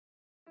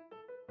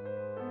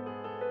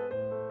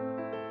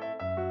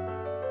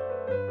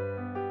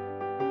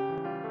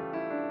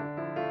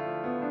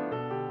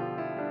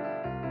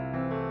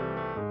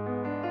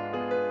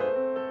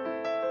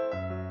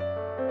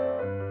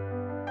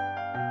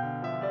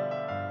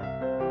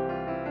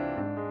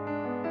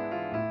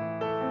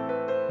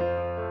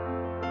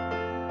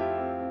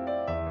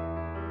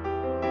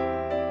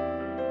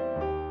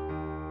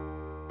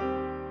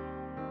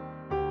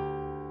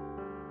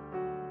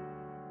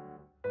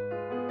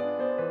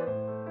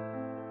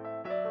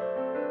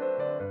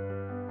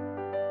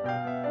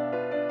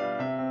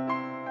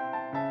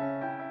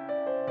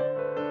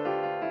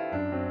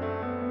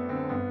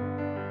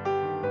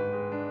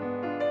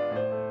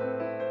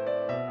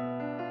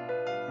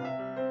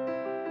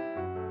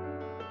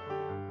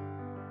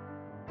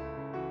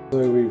So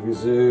we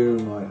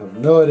resume. I have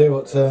no idea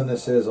what turn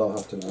this is. I'll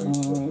have to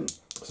read.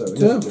 So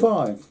turn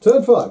 5.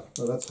 Turn 5.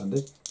 Oh, that's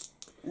handy.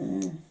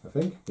 I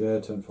think. Yeah,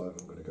 turn 5.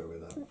 I'm going to go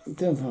with that.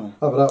 Turn 5.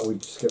 How about that? We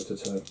skipped a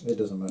turn. It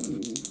doesn't matter.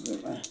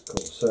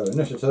 Cool. So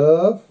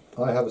initiative.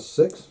 I have a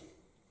 6.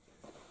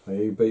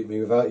 You beat me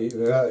without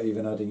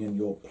even adding in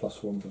your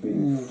 +1 for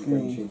being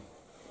Frenchy.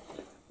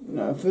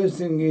 No, first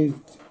thing is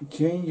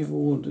change of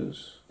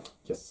orders.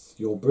 Yes,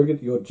 your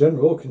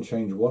general can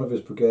change one of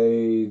his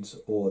brigade's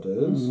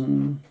orders,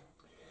 and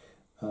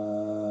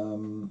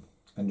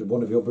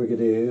one of your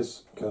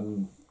brigadiers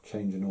can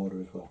change an order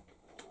as well.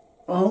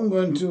 I'm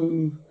going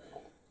to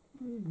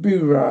be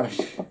rash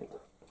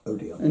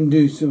and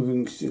do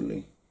something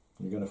silly.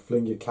 You're going to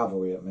fling your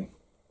cavalry at me.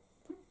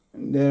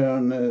 They're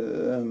on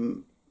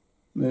the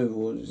move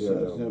orders, so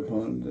there's no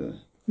point.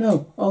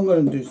 No, I'm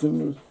going to do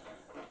something.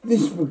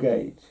 This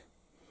brigade,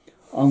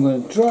 I'm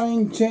going to try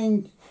and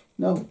change.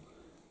 No,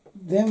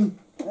 them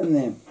and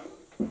them.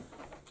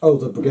 Oh,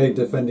 the brigade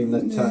defending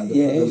the town,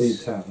 yes. the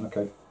lead town.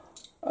 Okay.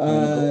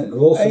 8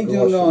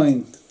 or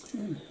 9.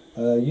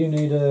 You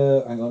need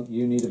a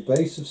You need a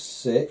base of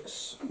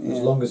 6. As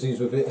long as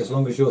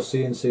your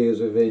CNC is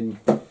within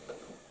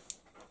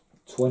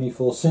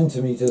 24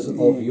 centimeters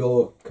of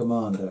your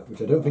commander,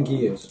 which I don't think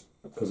he is,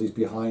 because he's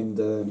behind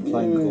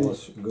Klein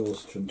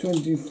Gorschen.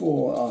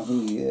 24, I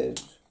think he is.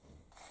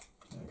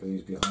 Because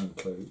he's behind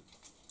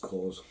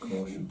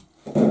Caution.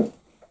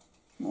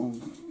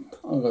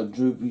 I've got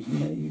droopies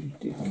made.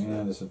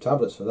 Yeah, there's some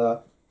tablets for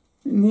that.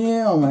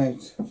 Yeah, I'm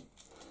out.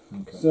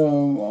 Okay. So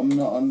I'm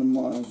not on the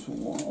 -1.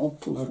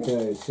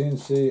 Okay,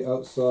 CNC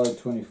outside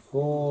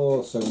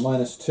 24, so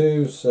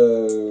 -2,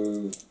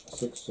 so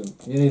 6.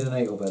 You need an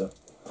 8 or better.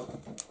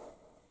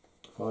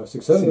 5,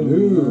 6, 7.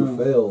 Ooh,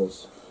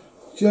 fails.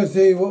 Shall I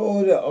tell you what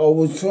order I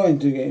was trying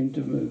to get him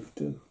to move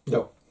to?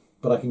 No,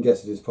 but I can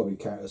guess it is probably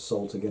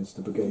counter-assault against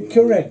the brigade.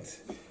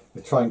 Correct.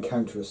 They try and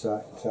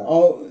counter-attack.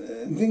 Oh,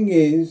 the thing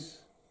is,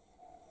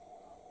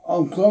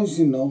 I'm close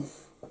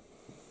enough.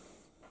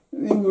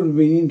 It would have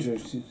been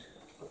interesting.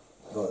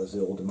 Right, there's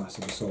all the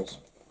massive assaults.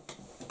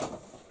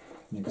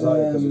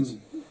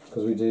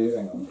 Because we do.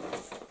 Hang on,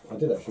 I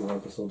did actually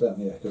write this all down.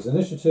 Yeah, because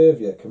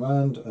initiative,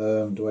 command.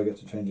 Do I get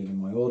to change it in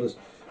my orders?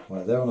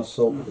 Right, they're on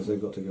assault because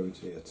they've got to go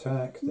into the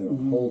attack. They're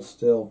on hold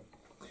still.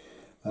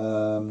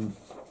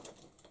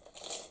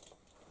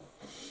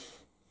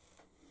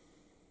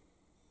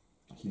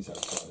 He's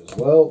outside as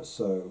well,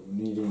 so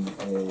needing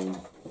a.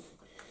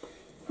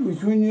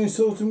 Which one are you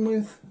assaulting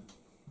with?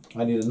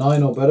 I need a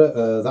 9 or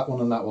better, that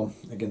one and that one,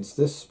 against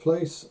this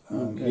place.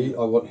 And okay.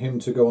 I want him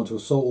to go onto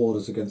assault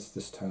orders against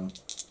this town.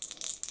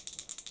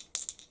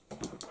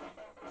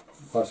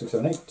 5, 6,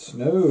 7, 8.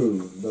 No,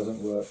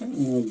 doesn't work.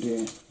 Oh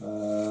dear.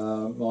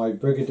 My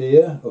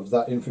brigadier of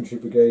that infantry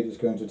brigade is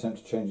going to attempt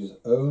to change his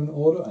own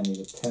order. I need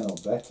a 10 or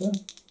better.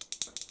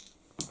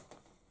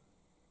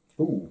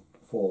 Ooh,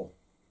 4.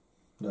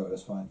 No,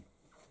 that's fine.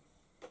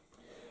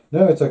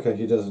 No, it's okay.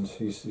 He doesn't.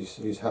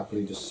 He's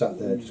happily just sat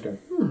there, just going.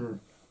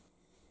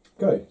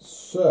 Okay,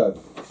 so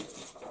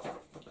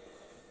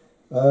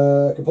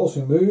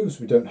compulsory moves.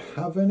 We don't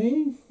have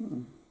any.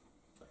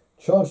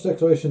 Charge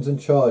declarations and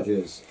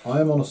charges. I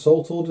am on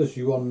assault orders.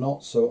 You are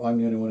not, so I'm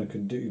the only one who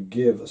can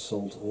give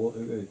assault or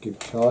give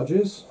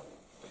charges.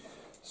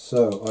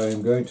 So I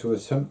am going to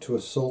attempt to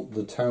assault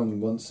the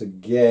town once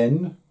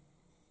again.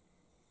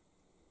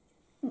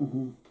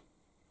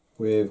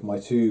 With my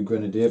 2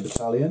 grenadier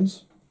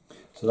battalions.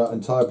 So that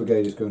entire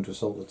brigade is going to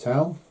assault the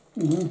town.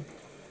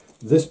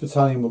 This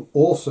battalion will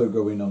also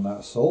go in on that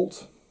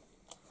assault.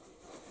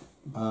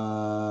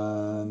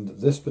 And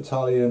this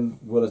battalion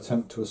will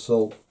attempt to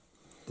assault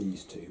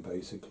these 2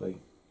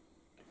 basically.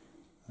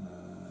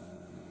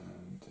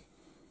 And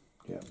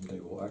yeah, they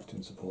will act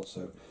in support.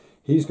 So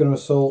he's going to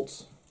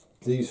assault.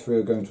 These 3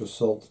 are going to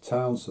assault the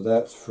town. So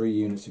that's 3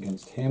 units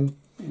against him.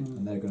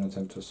 And they're going to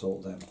attempt to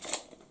assault them.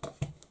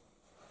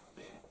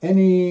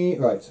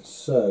 Right,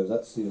 so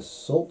that's the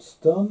assaults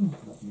done.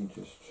 Let me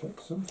just check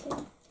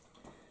something.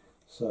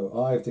 So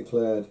I've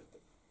declared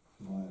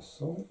my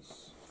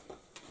assaults.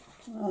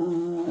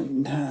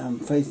 I'm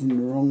facing the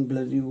wrong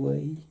bloody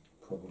way.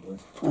 Probably.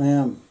 I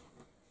am.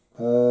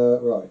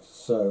 Right,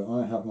 so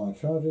I have my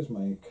charges,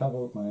 my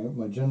cavalry,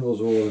 my generals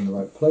are all in the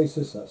right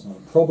places, so that's not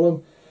a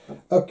problem.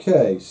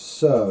 Okay,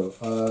 so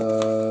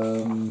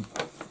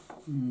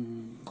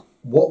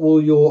what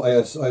will your... I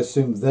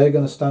assume they're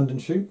going to stand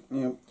and shoot?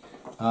 Yep.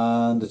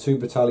 And the 2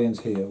 battalions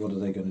here, what are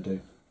they going to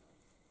do?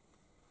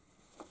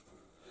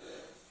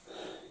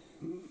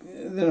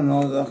 I don't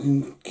know that I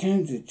can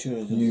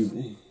counter-charge.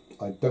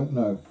 I don't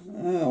know.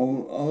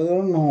 Oh, they're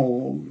on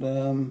hold.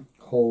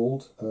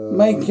 Hold.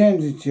 Make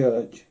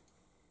counter-charge.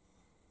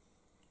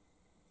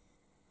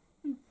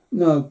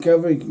 No,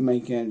 cavalry can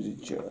make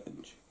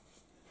counter-charge.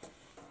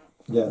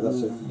 Yeah,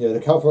 that's it. Yeah, the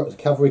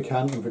cavalry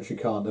can, infantry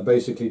can't. They're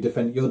basically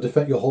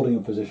you're holding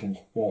a position.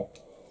 Yeah.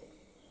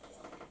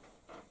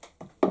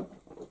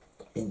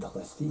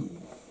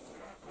 Interesting.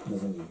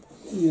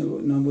 Yeah,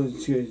 but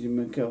nobody's charging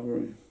my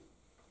cavalry.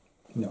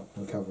 No,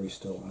 the cavalry's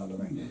still out of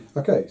range.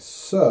 Okay,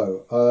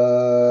 so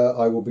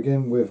I will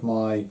begin with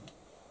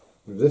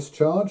this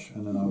charge,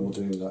 and then I will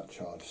do that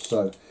charge.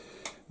 So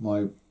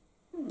my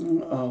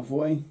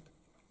halfway.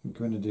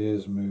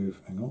 grenadiers move.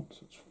 Hang on,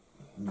 so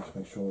let me just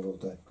make sure of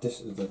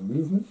their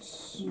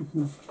movements,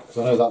 because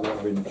I know that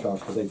lot are in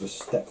charge because they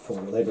just step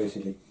forward.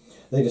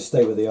 They just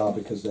stay where they are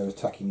because they're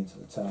attacking into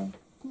the town.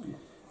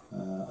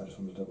 I just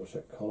want to double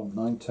check column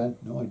 9, 10.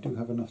 No, I do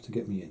have enough to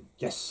get me in.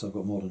 Yes, I've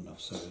got more than enough.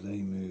 So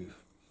they move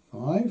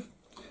 5.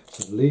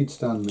 So the lead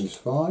stand moves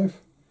 5.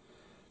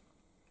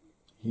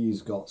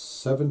 He's got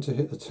 7 to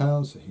hit the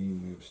town, so he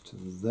moves to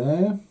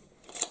there.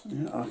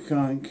 I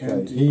can't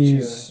count. Okay,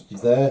 he's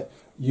there.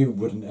 You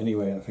wouldn't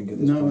anyway, I think, at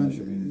this point.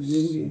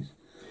 Should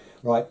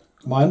right.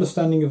 My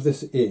understanding of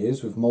this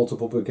is, with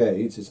multiple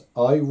brigades, is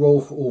I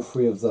roll for all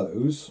 3 of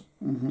those.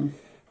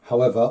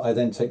 However, I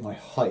then take my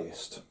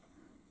highest.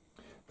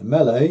 The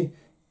melee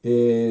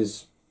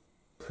is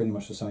pretty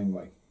much the same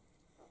way.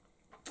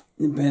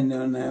 Depending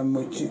on how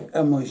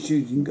my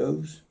shooting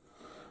goes.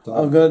 So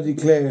I've got to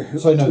declare.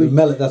 So no, the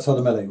melee. That's how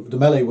the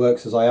melee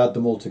works. Is I add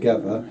them all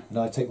together, and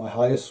I take my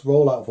highest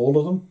roll out of all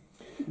of them.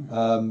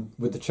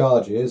 With the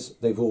charges,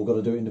 they've all got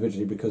to do it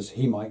individually because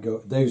he might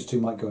go. Those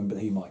 2 might go in, but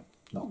he might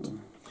not.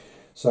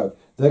 So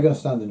they're going to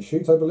stand and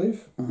shoot, I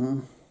believe.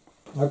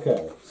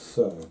 Okay,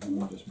 so let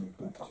me just move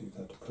back to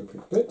that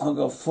appropriate bit. I've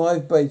got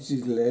 5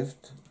 bases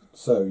left.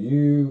 So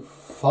you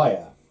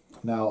fire.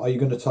 Now, are you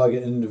going to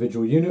target an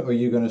individual unit, or are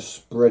you going to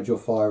spread your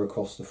fire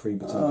across the 3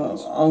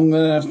 battalions? I'm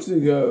going to have to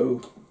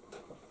go.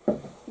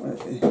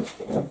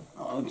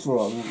 That's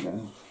right.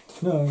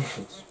 No,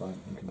 that's fine.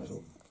 You can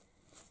talk.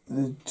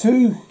 The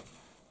 2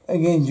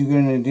 against your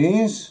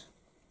grenadiers,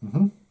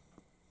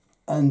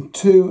 and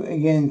 2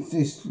 against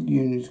this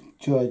unit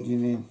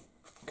charging in.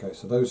 Okay,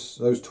 so those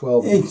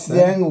 12. It's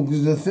the angle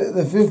because the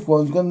 5th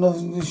one's got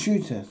nothing to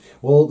shoot at.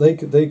 Well, they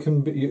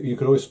can be, you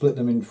could always split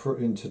them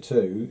into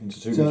two.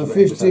 So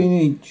 15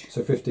 each.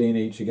 So 15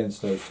 each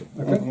against those 2.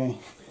 Okay.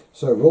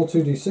 So roll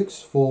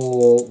 2d6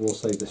 for. We'll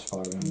save this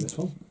firing on this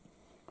one.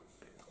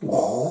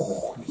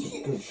 That's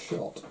a good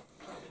shot.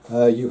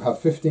 You have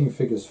 15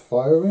 figures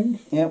firing.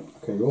 Yep.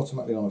 Okay, you're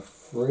automatically on a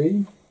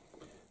 3.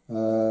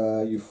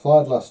 You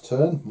fired last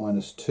turn,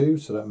 -2,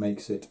 so that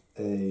makes it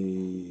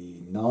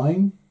a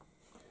 9.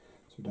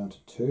 So down to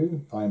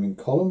 2. I am in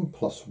column,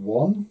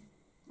 +1.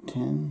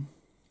 10.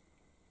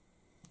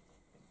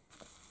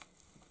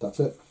 That's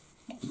it.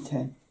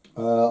 10.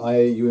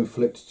 You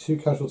inflict 2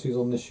 casualties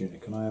on this unit.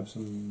 Can I have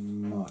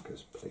some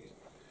markers, please?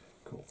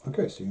 Cool.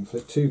 Okay, so you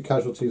inflict 2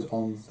 casualties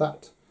on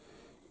that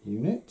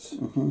unit.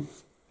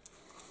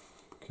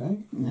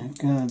 Okay. Now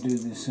can I do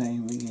the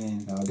same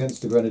again? Now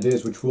against the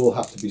grenadiers, which will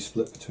have to be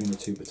split between the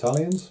 2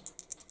 battalions.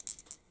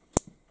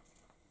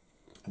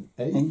 An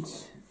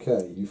 8.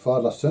 Okay, you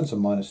fired last turn, so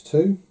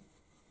 -2.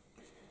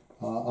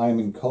 I am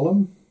in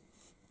column,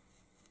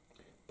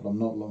 but I'm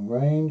not long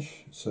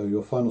range. So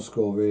your final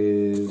score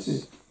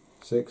is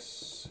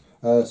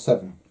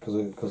 7,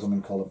 because I'm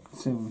in column.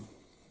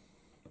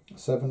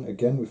 7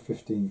 again with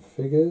 15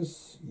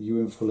 figures. You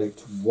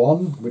inflict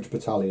 1. Which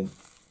battalion?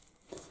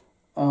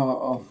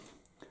 1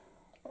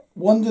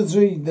 to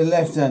 3, the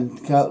left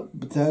hand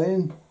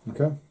battalion.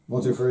 Okay.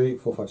 1, 2, 3,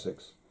 4, 5,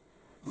 6.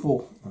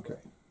 4. Okay.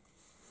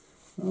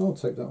 I'll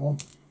take that one.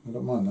 I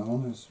don't mind that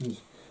one.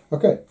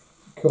 Okay,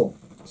 cool.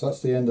 So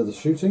that's the end of the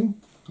shooting.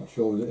 That's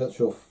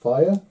your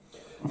fire.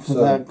 For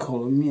that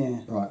column,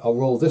 yeah. Right, I'll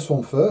roll this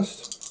one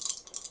first.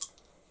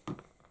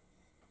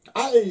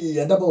 Aye,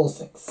 a double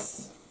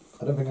 6.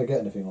 I don't think I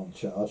get anything on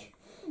charge.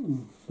 I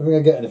don't think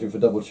I get anything for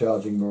double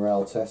charging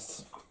morale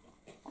tests.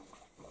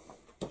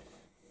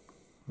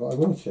 But I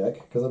will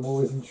check because I'm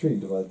always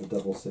intrigued by the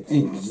double 6.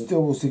 It's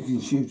double 6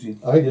 in shooting.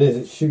 I think it is.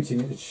 It's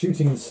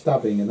shooting and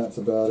stabbing, and that's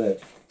about it.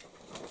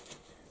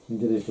 I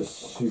think it is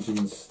just shooting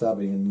and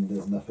stabbing, and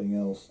there's nothing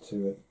else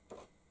to it.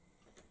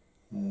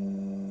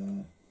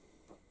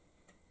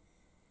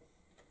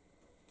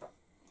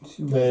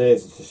 It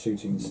is. It's just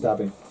shooting and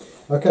stabbing.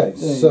 Okay,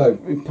 so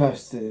we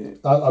passed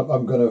it.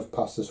 I'm going to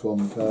pass this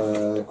one.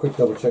 Quick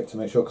double check to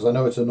make sure, because I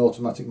know it's an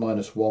automatic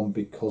 -1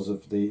 because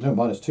of the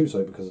 -2.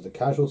 Sorry, because of the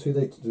casualty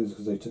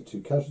because they took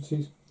 2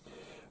 casualties.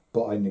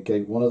 But I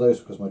negate one of those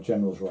because my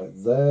general's right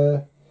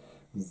there.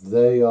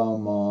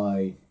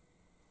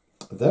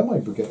 They're my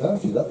brigade.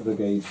 Actually, that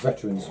brigade's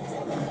veterans.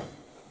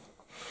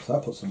 So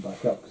that puts them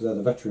back up because they're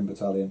the veteran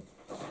battalion.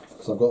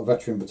 So I've got a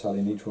veteran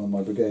battalion in each one of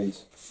my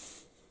brigades.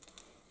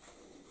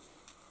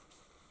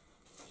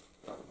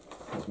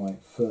 That's my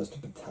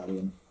 1st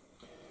battalion.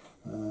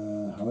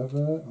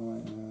 However, I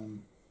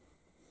am.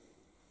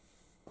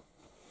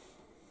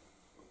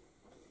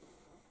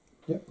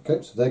 Yep.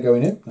 Okay. So they're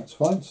going in. That's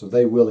fine. So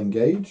they will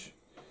engage.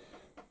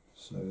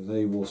 So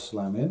they will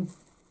slam in.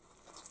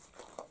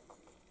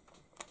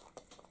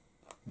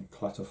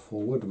 Clatter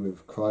forward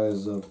with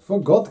cries of "For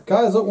Gott,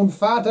 Kaiser und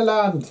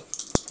Vaterland!"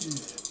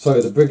 So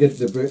the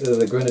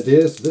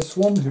grenadiers, this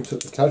one who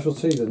took the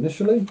casualty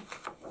initially.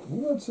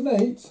 Oh, that's an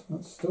 8.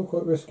 That's still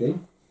quite risky.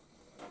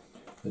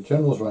 The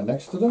general's right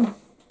next to them,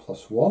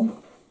 +1.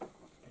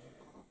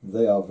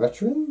 They are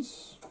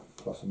veterans,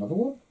 plus another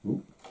one.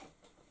 Ooh.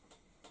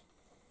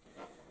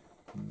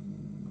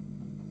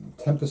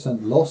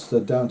 10% loss, they're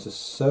down to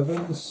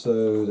 7,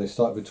 so they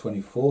started with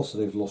 24, so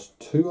they've lost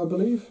 2, I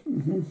believe.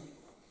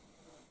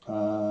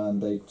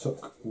 And they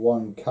took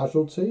 1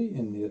 casualty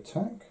in the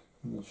attack,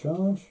 in the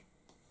charge.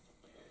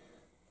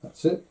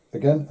 That's it.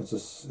 Again, it's a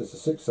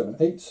 6, 7,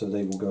 8, so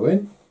they will go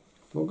in.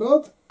 Oh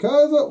God,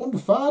 Kaiser und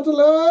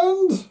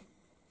Vaterland!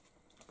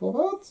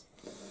 Forward.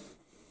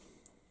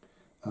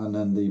 And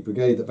then the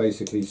brigade that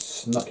basically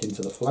snuck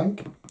into the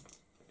flank.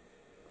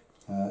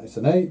 It's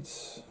an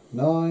 8,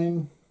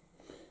 9,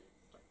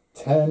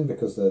 10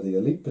 because they're the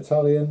elite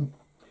battalion.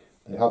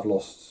 They have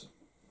lost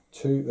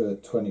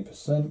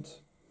 20%.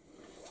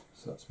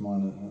 So that's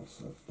minus,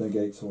 that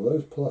negates all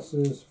those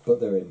pluses, but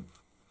they're in.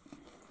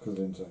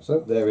 So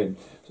they're in.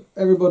 So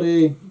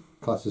everybody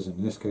classes in.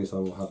 In this case, I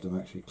will have them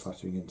actually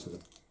clattering into the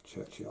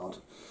churchyard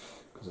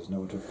because there's no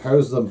one to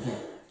oppose them.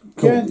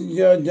 Cool.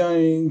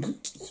 Charging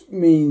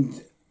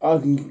means I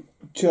can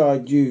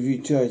charge you if you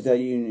charge that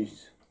unit.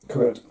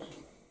 Correct.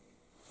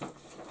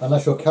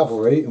 Unless you're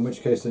cavalry, in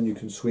which case then you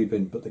can sweep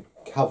in. But the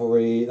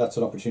cavalry, that's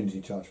an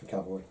opportunity charge for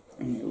cavalry.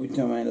 Which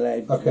I'm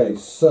allowed to Okay, do.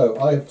 so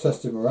I have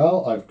tested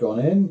morale. I've gone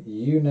in.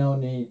 You now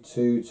need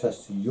to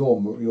test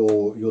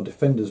your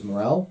defender's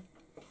morale.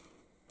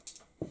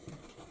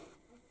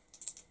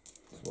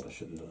 That's what I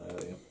should have done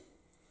earlier.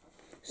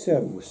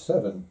 7. Ooh,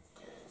 7.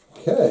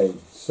 Okay,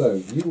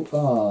 so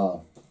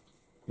your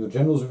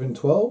general's within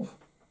 12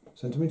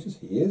 centimetres.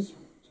 He is,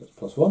 so it's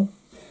 +1.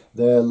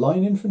 They're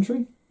line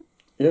infantry.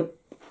 Yep.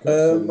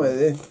 Okay, Wait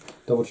there.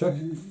 double check.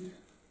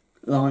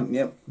 Line,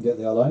 yep. Get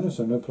the aligners,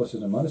 so no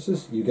pluses and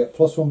minuses. You get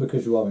 +1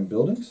 because you are in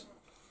buildings.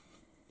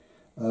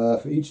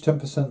 For each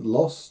 10%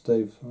 loss,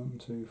 they've 1,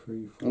 2,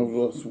 3, 4. I've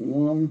lost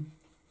 1.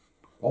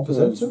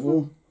 1%. So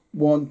far?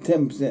 1,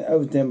 10%,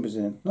 over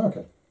 10%.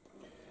 Okay.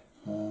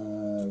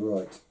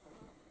 Right.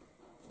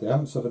 They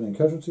haven't suffered any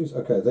casualties.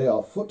 Okay, they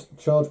are foot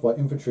charged by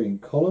infantry in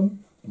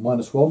column.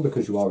 -1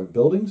 because you are in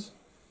buildings.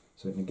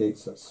 So it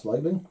negates that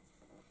slightly.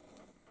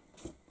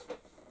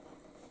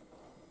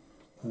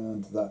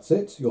 And that's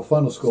it. Your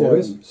final score 7.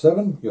 is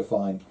 7. You're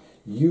fine.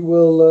 You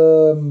will,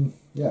 you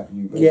Get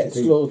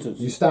basically slaughtered.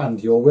 you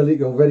stand. You're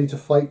ready to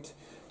fight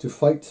to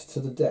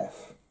the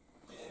death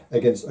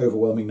against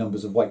overwhelming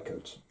numbers of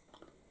whitecoats.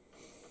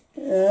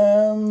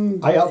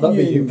 I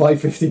outnumber you by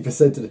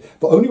 50%,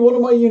 but only one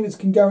of my units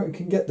can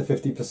get the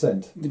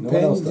 50%. No one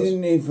else does.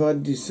 Depending if I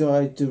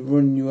decide to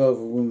run you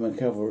over with my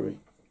cavalry.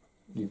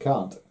 You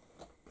can't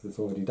because it's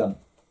already done.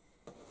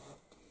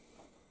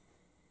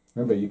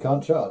 Remember, you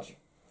can't charge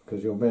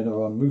because your men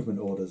are on movement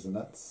orders, and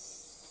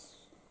that's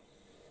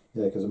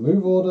because a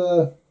move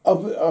order. I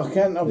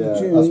can't As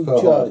opportunity per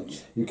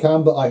charge. You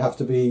can, but I have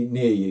to be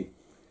near you,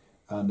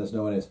 and there's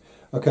no one is.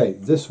 Okay,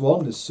 this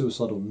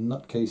suicidal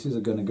nutcases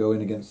are going to go in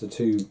against the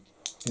 2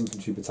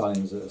 infantry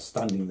battalions that are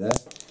standing there.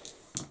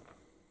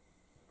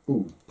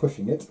 Ooh,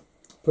 pushing it.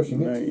 No,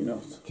 you're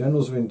not.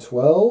 Generals are in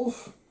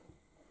 12.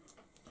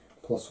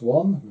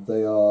 +1.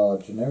 They are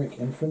generic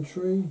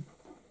infantry.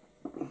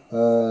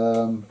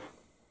 Hang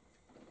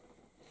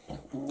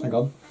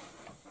on.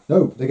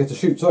 No, they get to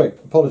shoot. Sorry,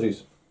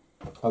 apologies.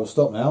 I will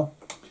stop now.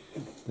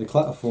 They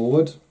clatter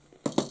forward.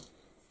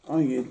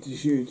 I get to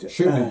shoot.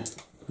 Shoot me.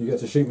 You get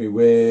to shoot me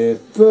with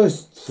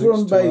First 6,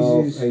 from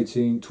 12, bases.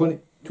 18, 20,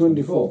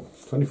 24.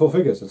 24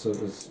 figures. That's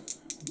That's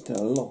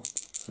a lot.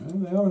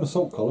 they are an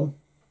assault column.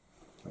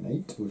 An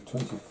 8 with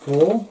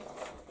 24.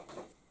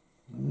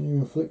 And you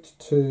inflict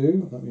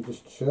 2. Let me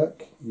just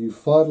check. You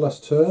fired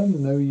last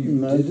turn. No,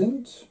 you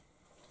didn't.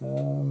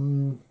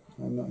 I'm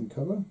not in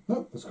cover.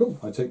 No, that's cool.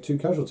 I take 2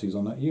 casualties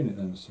on that unit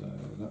then, so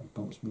that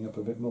bumps me up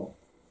a bit more.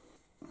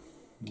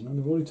 And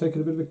they've already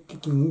taken a bit of a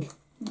kicking.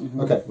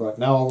 Okay, right,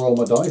 now I'll roll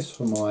my dice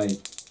for my...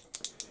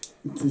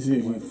 To see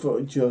if you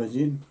foot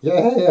charging. Yeah,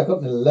 I got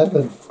an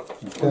 11.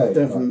 Okay.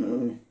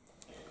 Definitely. Right.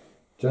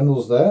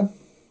 General's there,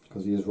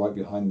 because he is right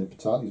behind the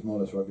battalion. He's more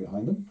or less right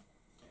behind them.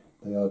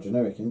 They are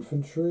generic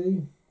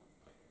infantry.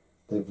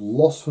 They've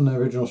lost from their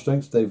original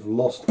strengths. They've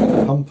lost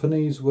a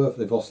company's worth.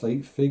 They've lost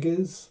 8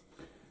 figures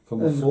from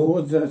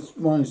before. That's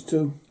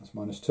 -2. That's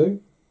 -2.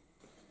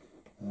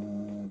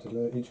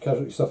 Each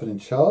casualty suffered in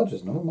charge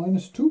is another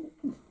 -2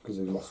 because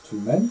they've lost 2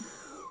 men.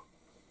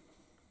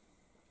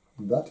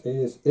 That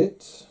is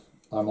it.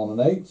 I'm on an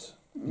 8.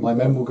 My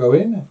men will go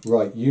in.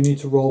 Right, you need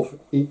to roll for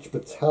each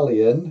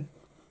battalion,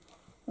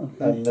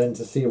 and then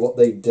to see what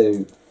they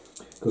do,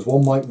 because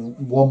one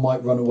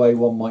might run away,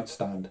 one might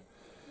stand.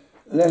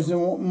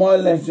 My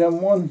left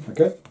hand one.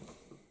 Okay.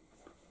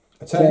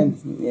 A 10.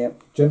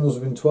 Yep. Generals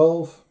within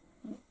 12.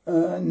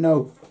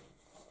 No.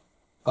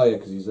 Oh yeah,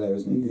 because he's there,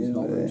 isn't he? He's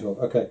not within there. 12.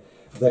 Okay.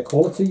 Their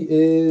quality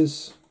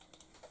is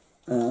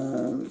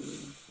Um,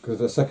 because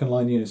they're second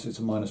line units. It's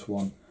a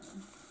 -1.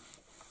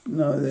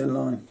 no, they're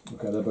line.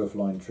 Okay, they're both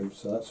line troops,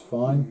 so that's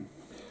fine.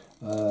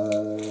 They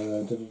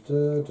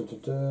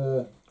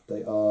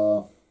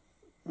are.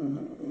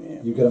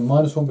 You get a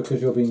 -1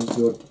 because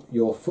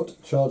you're foot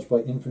charged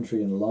by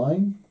infantry in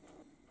line.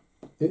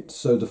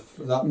 So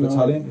that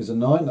battalion is a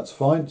 9. That's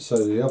fine.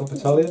 So the other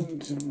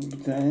battalion.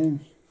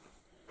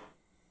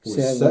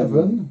 Was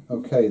 7.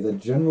 Okay, the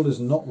general is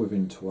not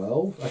within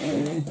 12.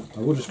 Okay, I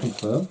will just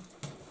confirm.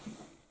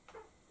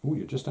 Oh,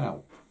 you're just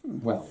out.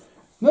 Well,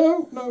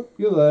 no,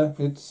 you're there.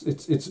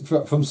 It's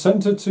from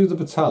centre to the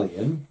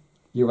battalion.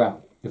 You're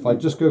out. If I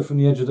just go from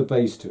the edge of the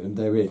base to him,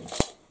 they're in.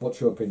 What's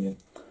your opinion?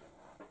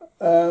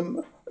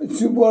 So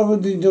what other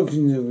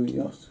deductions have we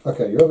got?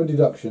 Okay, your other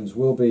deductions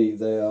will be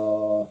there's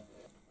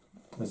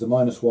a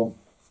 -1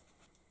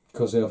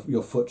 because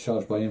you're foot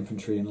charged by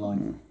infantry in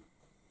line,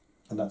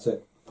 and that's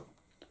it.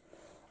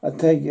 I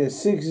take a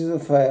 6 as a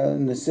fail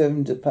and a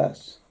 7 to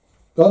pass.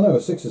 Oh no,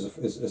 a 6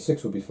 a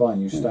 6 would be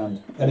fine. You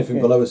stand anything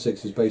below a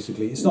 6 is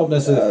basically it's not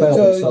necessarily a fail.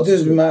 So but it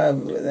doesn't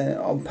matter. Then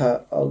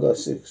I'll go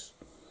 6.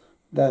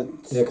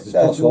 Because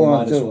it's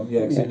 +1 -1.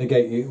 Yeah, because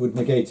it would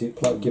negate it,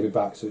 give it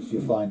back, so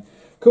you're fine.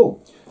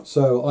 Cool.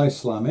 So I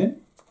slam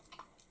in.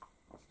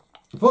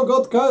 For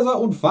Gott Kaiser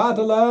und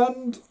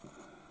Vaterland.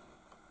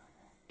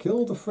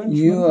 Kill the Frenchman.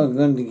 You are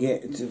going to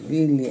get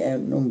severely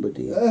outnumbered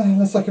here.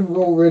 Unless I can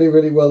roll really,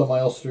 really well, and my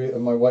Austria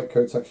and my white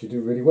coats actually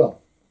do really well,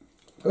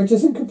 which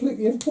isn't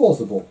completely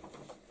implausible.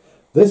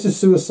 This is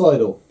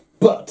suicidal,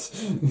 but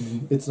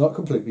it's not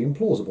completely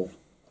implausible.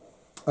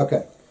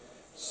 Okay,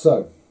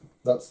 so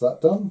that's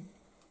that done.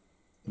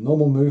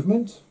 Normal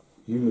movement.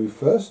 You move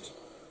first.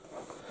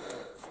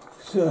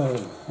 So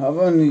I've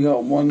only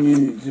got 1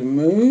 unit to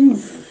move.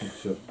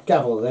 Sure.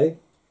 Cavalry.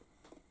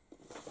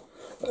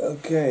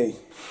 Okay.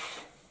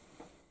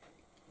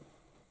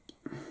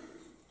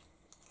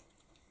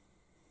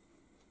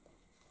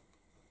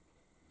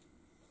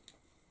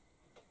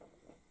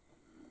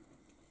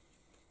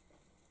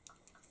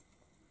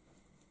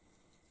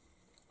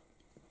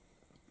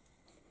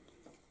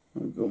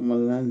 I've got my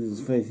landers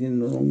facing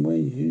the wrong way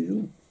as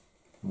usual.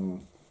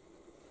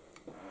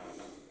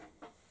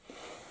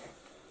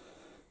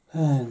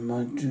 And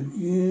my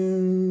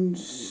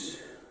dragoons.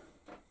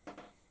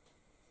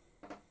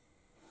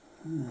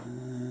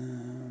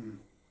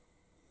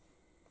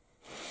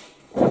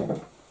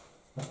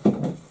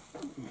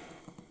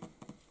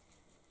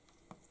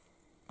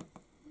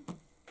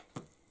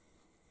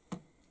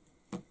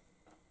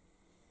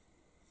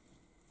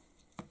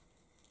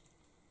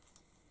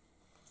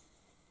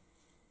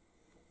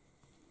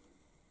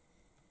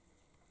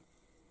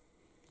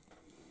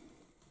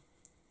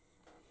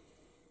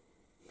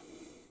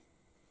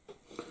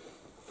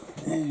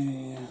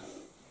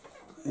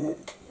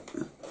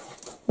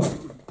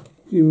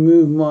 You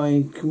move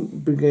my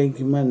brigade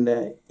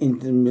commander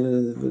into the middle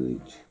of the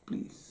village,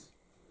 please.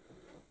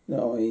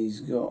 No,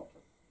 he's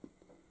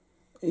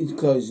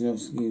close enough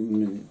to give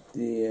him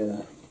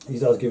the. He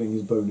starts giving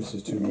his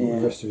bonuses to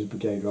the rest of his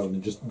brigade rather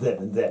than just them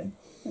and them.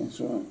 That's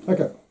right.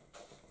 Okay,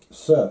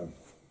 so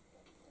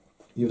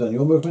you've done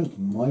your movement,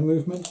 my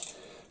movement.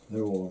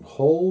 They're all on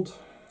hold.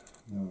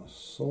 They're on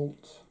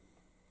assault.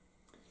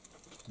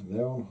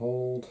 They're on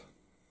hold.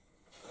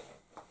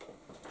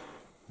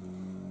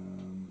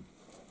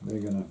 They're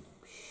going to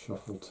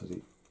shuffle to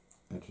the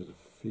edge of the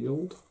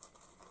field.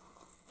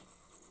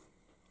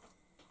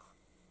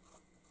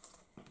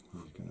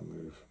 He's going to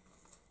move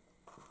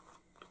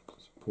to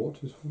support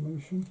his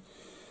formation.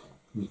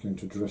 He's going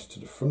to dress to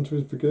the front of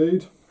his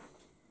brigade.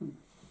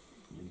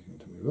 He's going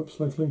to move up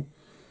slightly.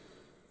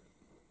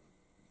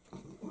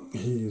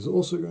 He is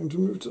also going to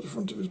move to the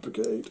front of his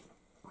brigade.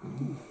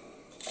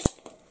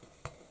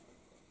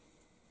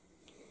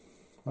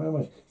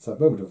 It's that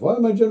moment of why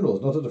are my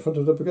generals not at the front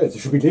of the brigades? They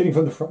should be leading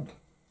from the front.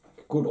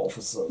 Good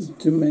officers.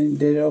 Too many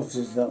dead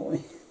officers that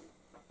way.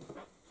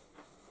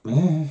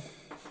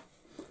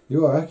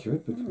 You are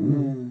accurate, but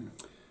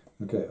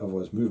okay.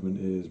 Otherwise, movement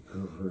is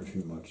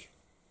pretty much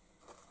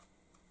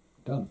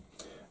done.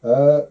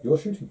 You're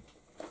shooting.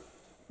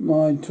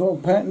 My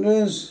 12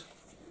 Panthers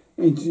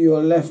into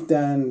your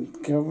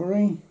left-hand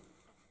cavalry.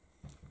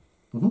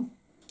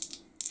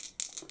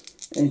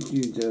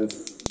 Execute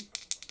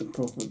the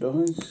proper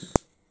dice.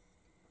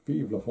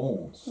 Vive la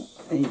France.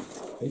 8.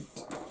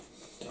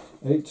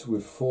 8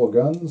 with 4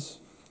 guns.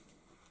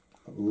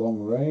 At long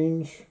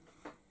range.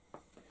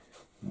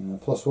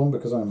 +1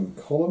 because I'm in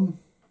column.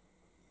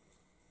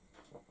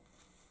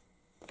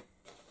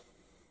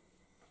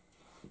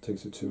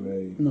 Takes it to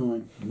a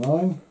 9.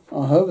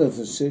 I hope that's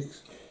a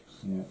 6.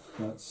 Yeah,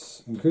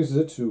 that increases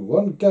it to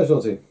 1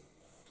 casualty.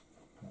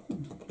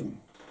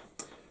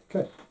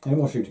 Okay, any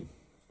more shooting?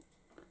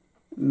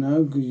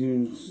 No, because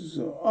you.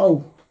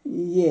 Oh,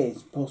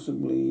 yes,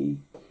 possibly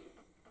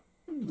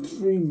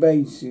 3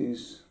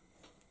 bases.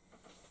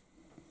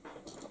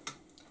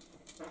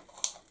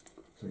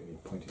 So you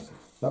need 26.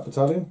 That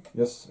battalion,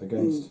 yes,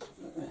 against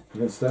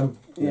them.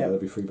 Yeah, there'll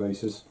be 3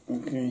 bases.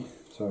 Okay.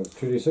 So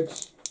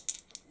 2d6.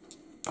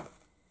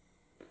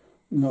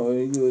 Not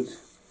very good.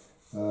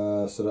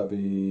 So that'd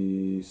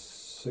be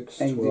 6,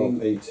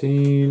 12,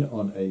 18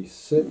 on a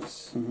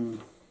 6.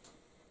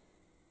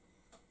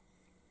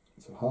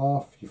 So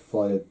half. You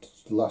fired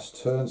last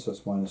turn, so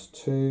that's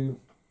 -2.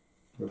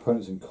 Your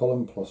opponent's in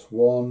column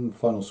 +1.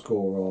 Final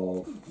score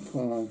of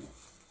 5.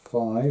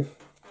 5.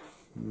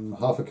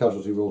 Half a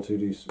casualty, roll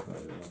 2d.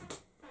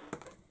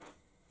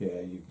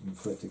 Yeah, you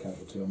inflict a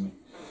casualty on me.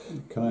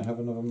 Can I have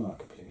another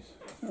marker, please?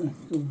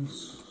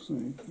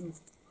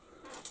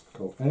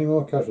 Cool. Any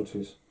more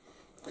casualties?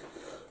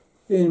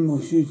 Any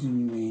more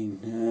shooting, you mean?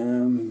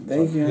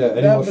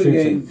 Any more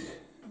shooting?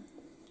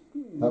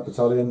 That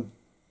battalion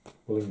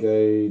will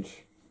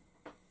engage.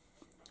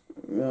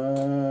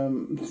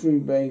 3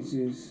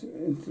 bases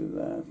into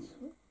that.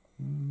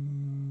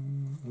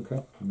 Okay,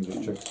 let me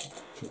just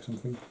check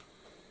something.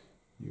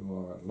 You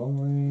are at long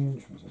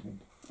range. 1 second.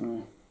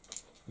 Oh,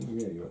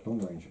 yeah, you're at long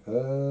range.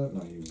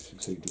 No, you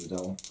succeeded with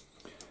that one.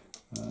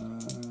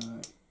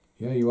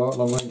 Yeah, you are at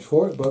long range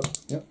for it, but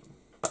yep.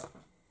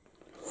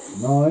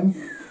 9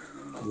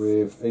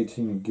 with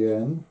 18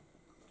 again.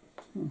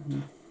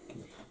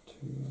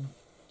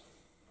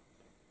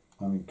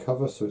 I'm in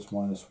cover, so it's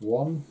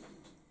 -1.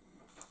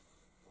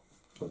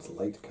 So it's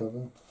late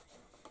cover.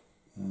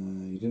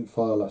 You didn't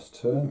fire last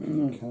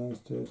turn. Cannons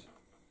did.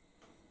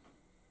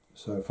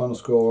 So final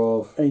score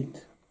of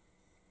 8.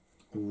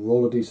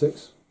 Roll a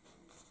d6.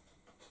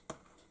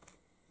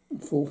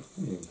 4.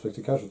 You inflict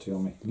a casualty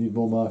on me. You need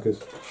more markers.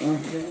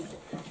 Okay.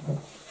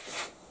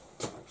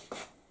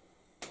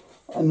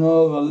 And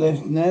all I've got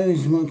left now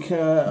is my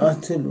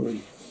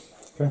artillery.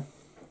 Okay.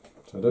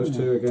 So those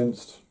two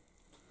against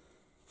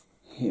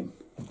him.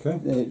 Okay.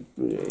 There's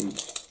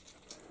Brigade.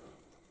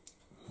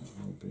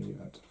 We'll be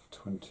at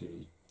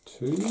 22,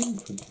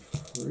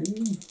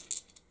 23.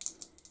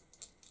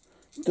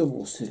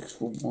 Double 6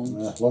 for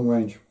 1. Long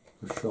range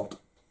with shot.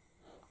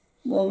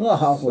 Well, not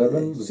halfway.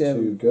 7 with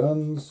 2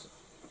 guns.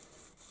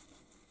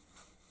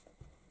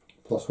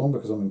 +1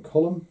 because I'm in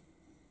column.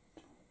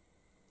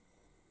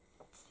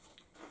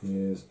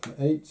 Is an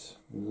 8.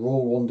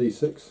 Roll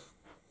 1d6.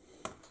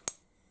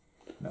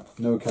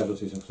 No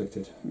casualties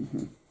inflicted.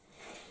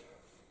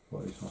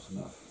 Well, it's not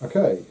enough.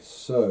 Okay,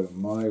 so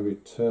my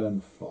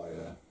return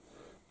fire.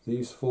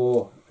 These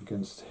 4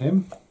 against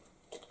him.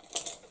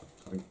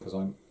 I think because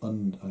I'm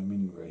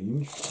in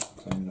range.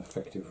 So I'm in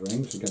effective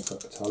range against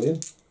that battalion.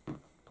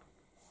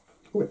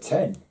 Oh, a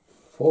 10.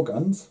 4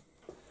 guns.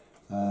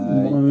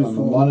 I'm a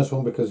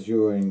 -1 because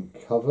you're in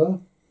cover.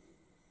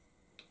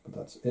 But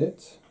that's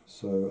it.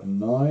 So a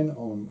 9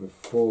 on with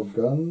 4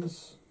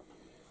 guns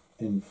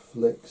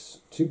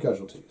inflicts 2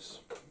 casualties.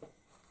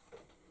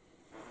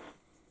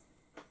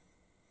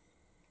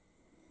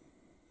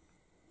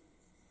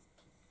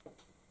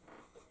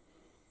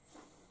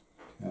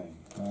 Okay.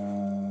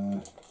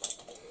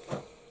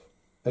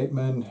 8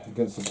 men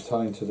against the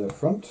battalion to their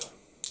front.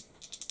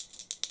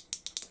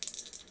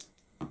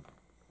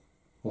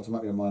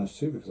 Automatically a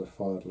 -2 because I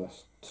fired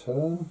last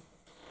turn.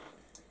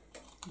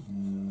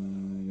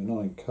 You're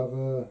not in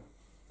cover.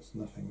 There's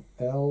nothing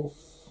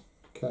else.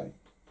 Okay.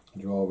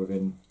 And you are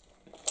within,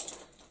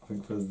 I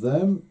think for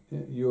them,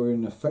 you're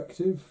in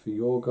effective. For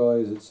your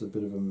guys, it's a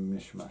bit of a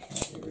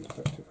mishmash. You're in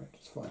effective range.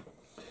 It's fine.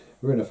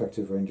 We're in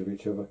effective range of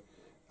each other.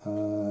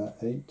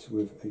 8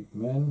 with 8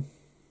 men.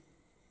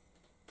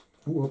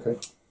 Oh, okay.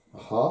 A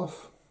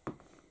half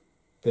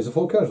is a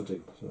full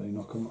casualty. So they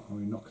knock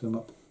them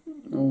up.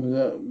 Oh,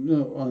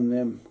 no, on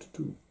them.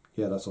 2.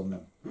 Yeah, that's on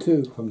them.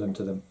 2. From them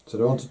to them. So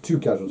they're on to 2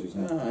 casualties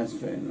now. That's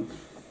fair enough.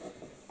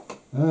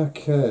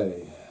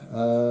 Okay.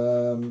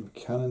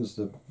 Cannons,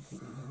 the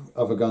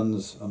other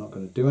guns are not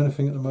going to do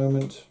anything at the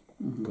moment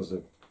because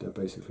they're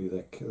basically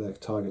their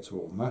targets are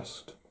all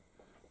masked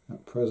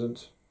at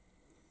present.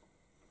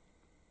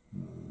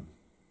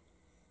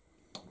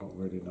 Don't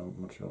really know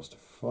much else to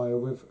fire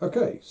with.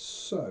 Okay,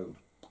 so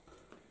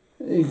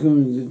here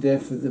comes the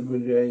death of the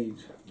brigade.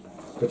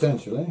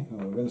 Potentially.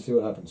 Well, we're going to see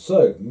what happens.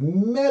 So,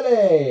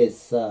 melee,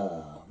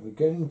 sir. We're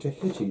going to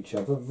hit each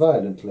other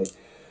violently.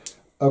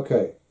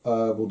 Okay,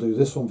 we'll do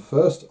this one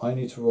first. I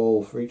need to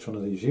roll for each one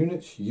of these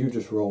units. You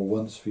just roll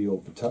once for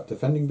your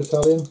defending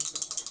battalion.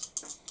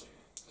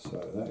 So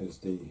that is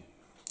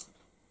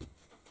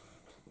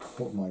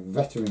for my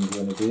veteran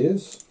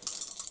grenadiers.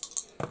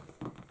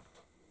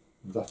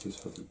 That is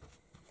for the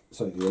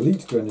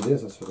elite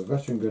grenadiers. That's for the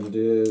veteran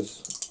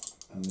grenadiers,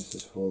 and this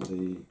is for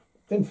the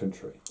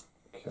infantry.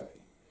 Okay.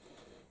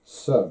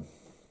 So,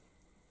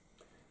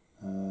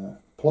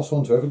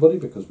 +1 to everybody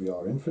because we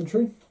are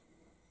infantry.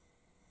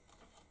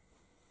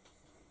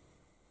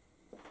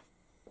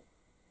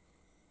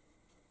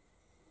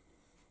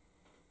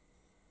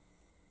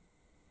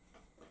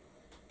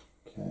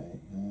 Okay,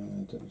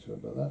 don't need to worry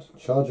about that.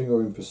 Charging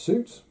or in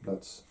pursuit,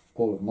 that's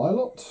all of my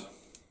lot.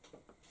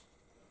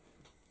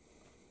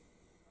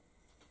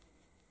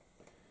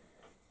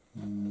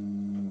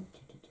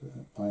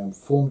 I am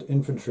formed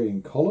infantry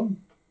in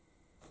column.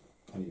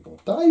 I need more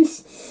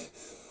dice.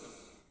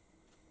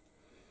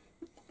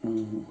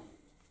 1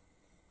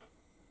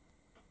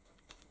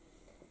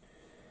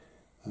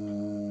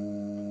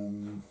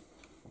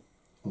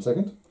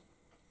 second.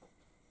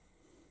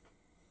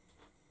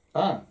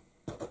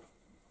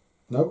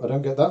 No, I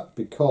don't get that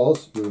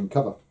because you're in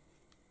cover.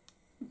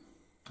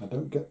 I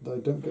don't get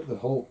the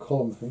whole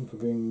column thing for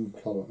being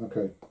column.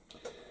 Okay.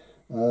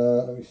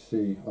 Let me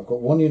see. I've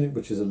got 1 unit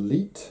which is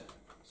elite,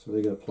 so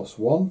they get a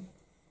 +1.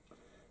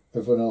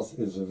 Everyone else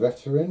is a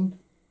veteran,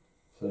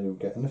 so they don't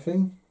get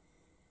anything.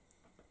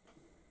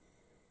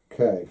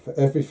 Okay, for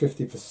every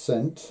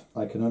 50%,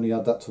 I can only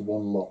add that to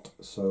one lot.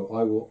 So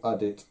I will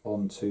add it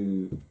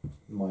onto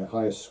my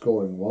highest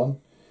scoring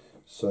one.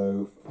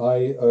 So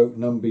I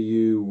outnumber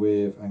you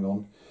with, hang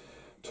on,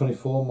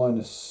 24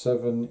 minus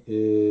 7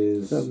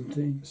 is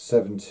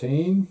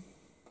 17.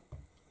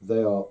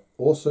 They are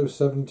also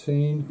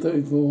 17.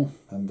 34.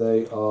 And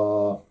they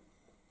are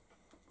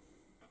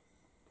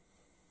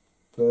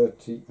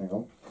 30. Hang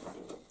on.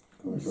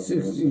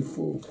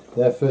 64.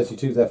 They're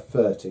 32, they're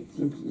 30.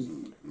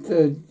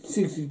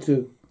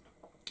 62.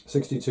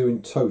 62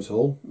 in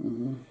total.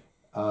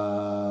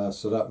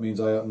 So that means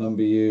I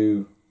outnumber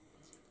you.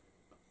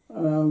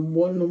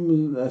 What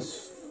number?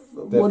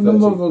 They're what 30.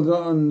 number have I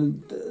got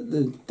on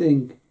the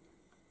thing?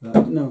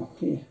 No,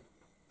 here.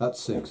 That's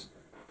 6.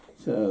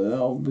 So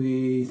that'll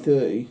be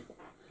 30.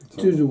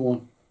 2 to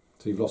 1.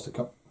 So you've lost a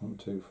company. 1,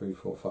 2, 3,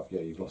 4, 5.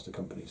 Yeah, you've lost a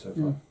company so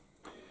far.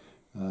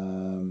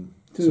 2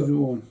 to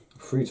 1.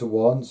 3 to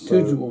 1.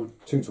 So 2 to 1.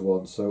 2 to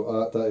 1.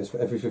 So that is for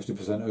every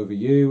 50% over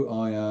you.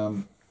 I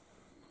am.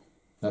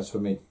 That's for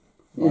me.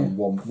 Yeah. I'm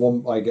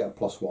one. I get a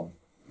 +1.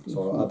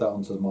 So I'll add that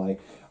onto my.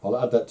 I'll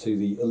add that to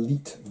the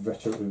elite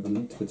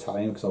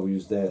battalion because I'll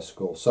use their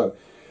score. So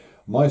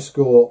my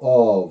score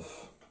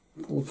of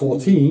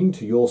 14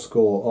 to your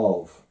score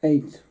of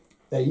 8.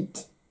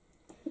 8.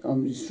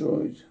 I'm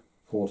destroyed.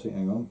 14.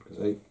 Hang on, because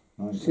 8,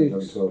 9, 10, 6.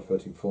 11, 12,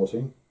 13,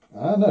 14.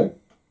 No.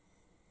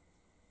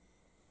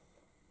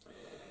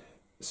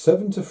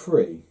 7 to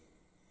 3.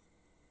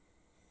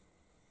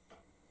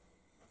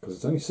 Because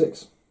it's only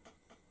 6.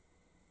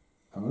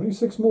 I'm only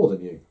 6 more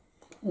than you.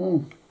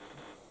 Oh.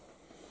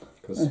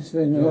 That's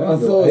fair Yeah,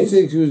 enough. I thought 8,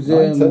 6 was 9,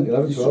 10, 11,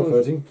 12, destroyed.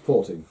 13,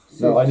 14.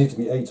 6. No, I need to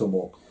be 8 or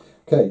more.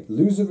 Okay,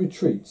 loser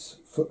retreats,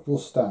 foot will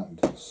stand.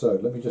 So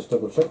let me just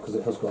double check because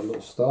it has got a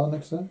little star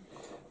next to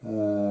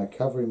it.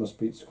 Cavalry must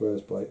beat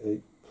squares by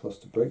 8 plus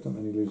to break them.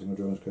 Any losing or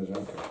drawing squares.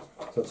 Okay,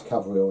 so that's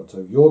cavalry on.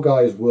 So your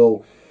guys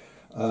will,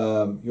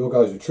 your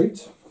guys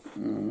retreat.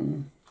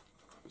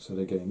 So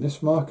they gain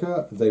this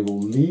marker. They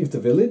will leave the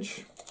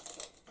village.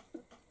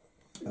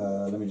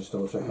 Let me just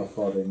double check how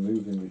far they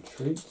move in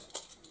retreat.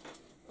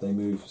 They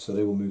move, so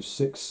they will move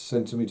 6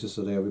 centimeters.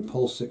 So they are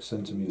repulsed 6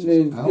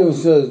 centimeters out.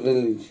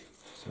 Village.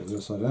 So the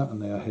other side out, and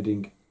they are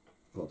heading.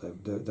 Well,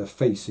 they're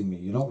facing me.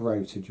 You're not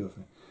routed,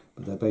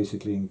 but they're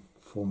basically in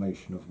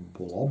formation of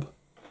blob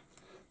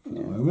for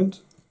the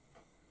moment.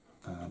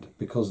 And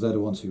because they're the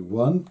ones who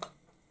won,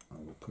 I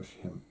will push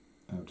him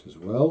out as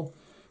well.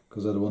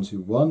 Because they're the ones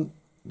who won,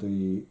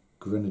 the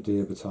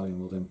Grenadier Battalion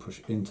will then push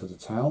into the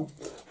town.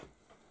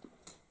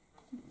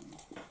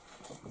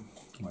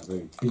 My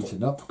very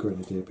beaten up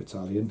Grenadier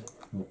Battalion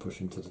will push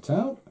into the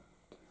town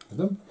with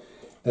them.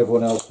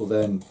 Everyone else will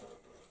then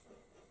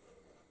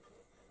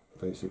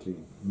basically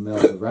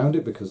melt around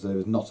it because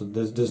there's not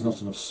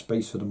enough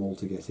space for them all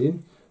to get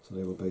in, so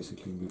they will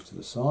basically move to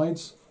the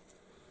sides.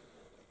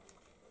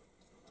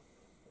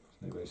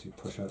 They basically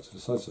push out to the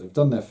side, so they've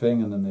done their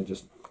thing, and then they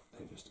just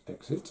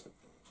exit.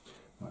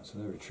 Right, so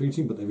they're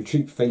retreating, but they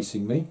retreat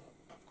facing me.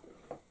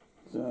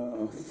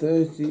 So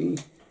 30.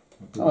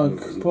 I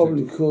could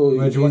probably call.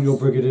 Where do you want your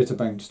brigadier to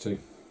bounce to?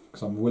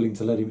 Because I'm willing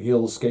to let him.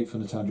 He'll escape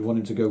from the town. Do you want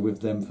him to go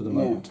with them for the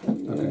moment?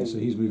 Okay, so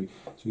he's moving.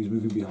 So he's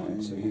moving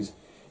behind. So he's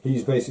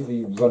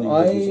basically running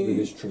with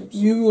his troops.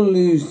 You will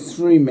lose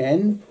 3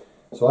 men.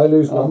 So I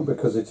lose 1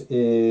 because it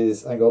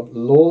is. Hang on,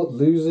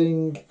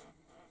 losing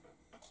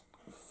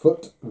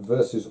foot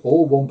versus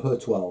all 1 per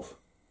 12.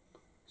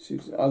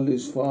 6. I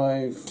lose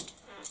 5.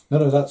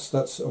 No,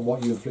 that's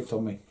what you inflict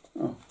on me.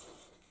 Oh.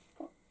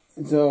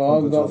 So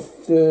I've got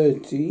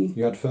 30.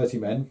 You had 30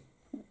 men.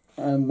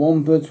 And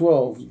 1 per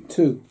 12.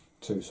 2.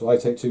 2. So I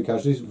take 2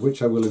 casualties,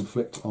 which I will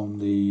inflict on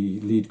the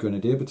lead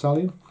Grenadier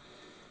Battalion,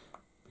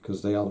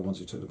 because they are the ones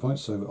who took the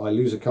points. So I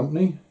lose a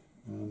company,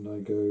 and I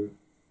go,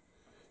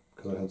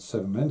 because I had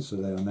 7 men, so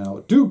they are now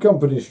a 2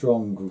 company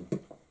strong group.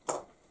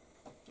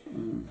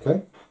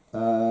 Okay,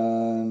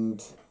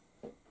 and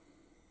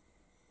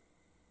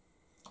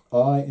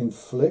I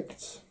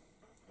inflict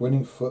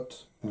winning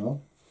foot. Hang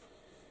on.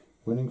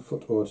 Winning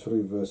foot or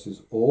artillery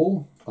versus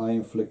all. I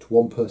inflict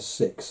 1 per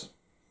 6.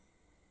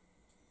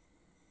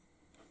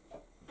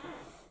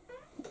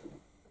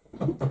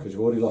 Because you've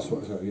already lost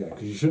one. Sorry, yeah,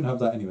 because you shouldn't have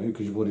that anyway.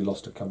 Because you've already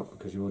lost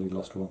because you already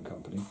lost 1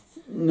 company.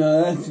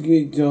 No, that's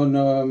good to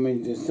know how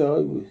many to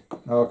start with.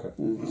 Oh,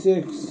 okay.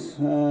 6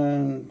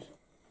 and.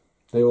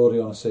 They're already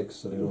on a 6,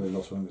 so they've already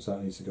lost 1. Because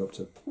that needs to go up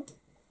to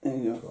There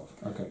you 12.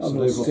 Okay, go. so I've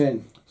they've lost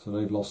 10. So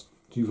they've lost.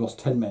 You've lost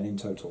 10 men in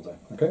total then.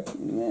 Okay.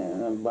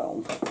 Yeah,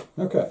 about.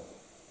 Okay.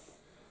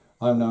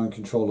 I'm now in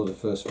control of the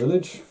first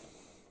village.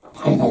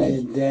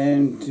 They're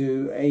down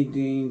to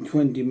 18,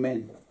 20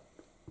 men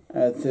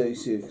at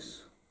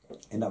 36.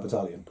 In that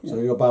battalion. Yeah. So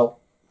you're about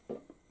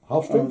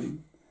half strength?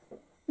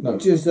 No.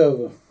 Just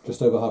over.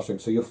 Just over half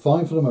strength. So you're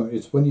fine for the moment.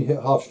 It's when you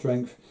hit half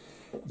strength,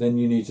 then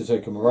you need to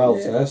take a morale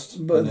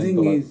test. But the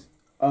thing is,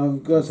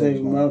 I've got to take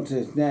a morale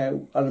test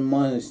now at a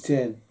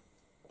 -10.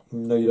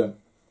 No, you don't.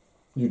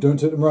 You don't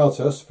take the morale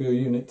test for your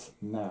unit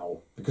now,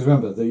 because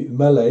remember the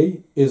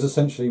melee is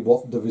essentially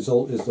what the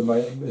result is.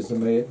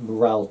 The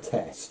morale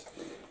test,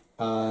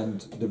 and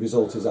the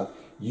result is that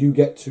you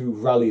get to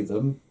rally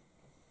them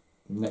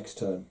next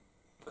turn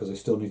because they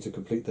still need to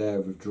complete their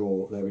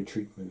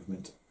retreat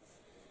movement.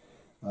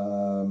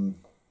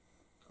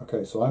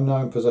 Okay, so I'm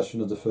now in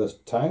possession of the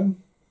first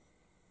town.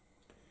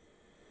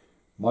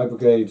 My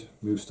brigade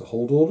moves to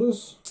hold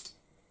orders.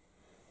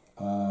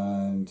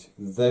 And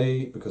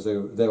because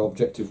their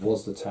objective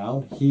was the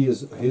town,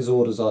 his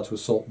orders are to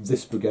assault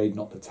this brigade,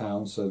 not the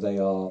town. So they're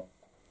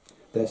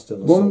still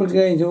assaulting. One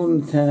brigade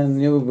holding the town,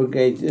 the other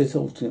brigade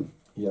assaulting.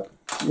 Yeah,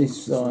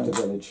 this side the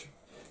village.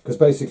 Because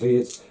basically,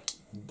 it's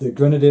the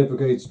Grenadier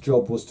Brigade's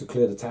job was to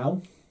clear the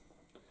town.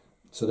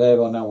 So they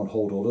are now on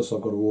hold order. So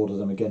I've got to order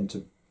them again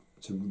to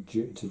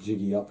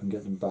jiggy up and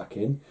get them back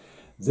in.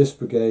 This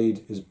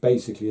brigade is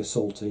basically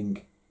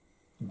assaulting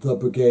the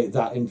brigade,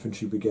 that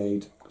infantry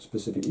brigade.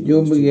 Specifically,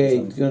 your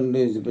brigade is going to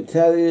lose a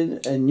battalion,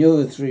 and your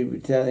other 3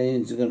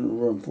 battalions are going to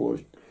run for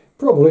it.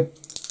 Probably.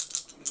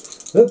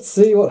 Let's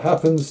see what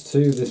happens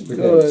to this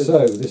brigade. Good.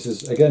 So this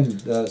is again.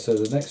 So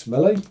the next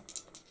melee.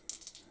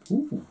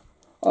 Ooh.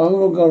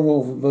 I've got to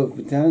roll for both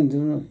battalions,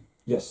 haven't I?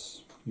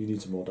 Yes. You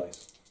need some more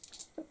dice.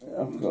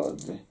 I've got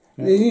to.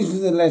 Yeah. These for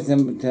the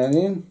left-hand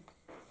battalion.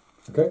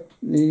 Okay.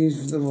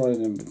 These for the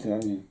right-hand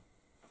battalion.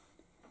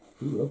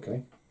 Ooh.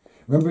 Okay.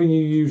 Remembering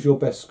you use your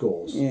best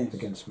scores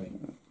against me.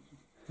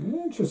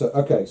 Interesting.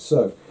 Okay,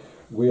 so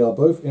we are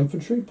both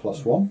infantry,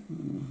 +1.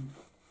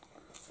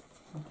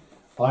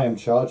 I am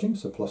charging,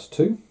 so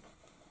 +2.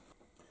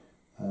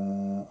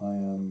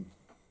 I'm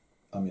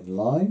in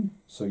line,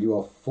 so you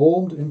are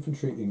formed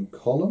infantry in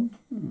column,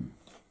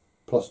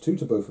 +2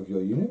 to both of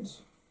your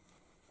units,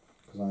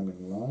 because I'm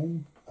in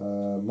line.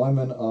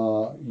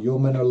 Your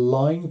men are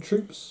line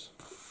troops.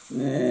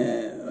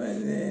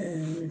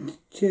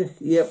 Check.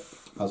 Yep.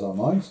 As are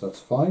mine, so that's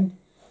fine.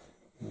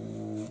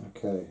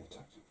 Okay.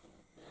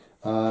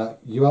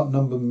 You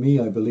outnumber me,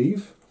 I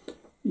believe.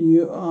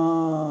 You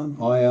are...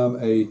 I am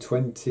a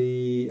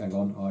 20... Hang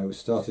on, I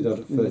started out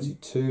at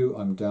 32.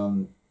 I'm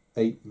down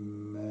 8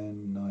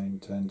 men, 9,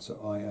 10. So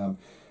I am...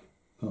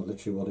 Oh,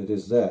 literally what it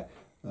is there.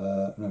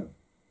 No.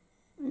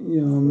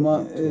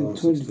 You're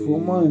 24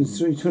 minus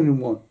 3,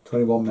 21.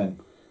 21 men.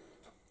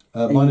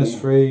 Minus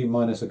 3,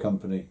 minus a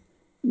company.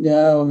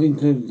 Yeah, I've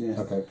included it.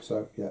 Yeah. Okay,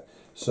 so, yeah.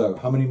 So,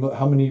 how many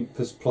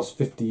plus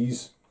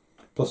 50s?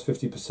 Plus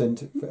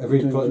 50% for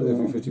every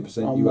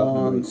 50% you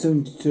outnumber me.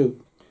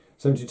 72.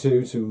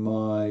 72 to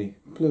my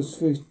plus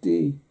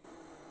 50.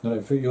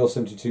 No, for your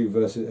 72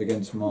 versus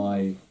against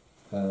my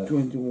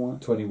 21.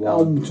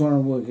 21. I'm trying to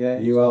work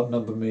out. You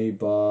outnumber me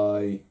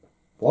by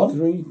 1?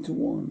 3 to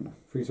 1.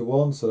 3 to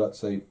 1, so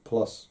that's a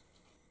 +2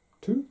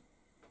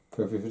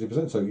 for every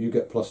 50%. So you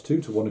get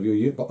 +2 to one of your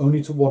units, but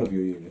only to one of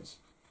your units.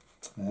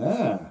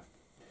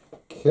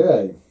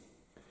 Okay.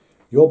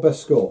 Your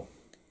best score?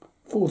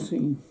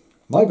 14.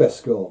 My best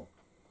score?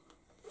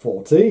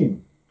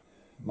 14.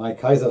 My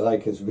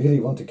Kaiserreichers really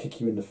want to kick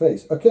you in the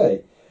face.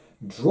 Okay.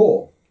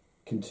 Draw.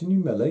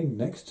 Continue melee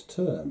next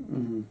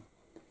turn.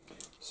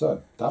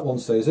 So, that one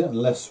stays in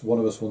unless one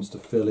of us wants to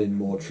fill in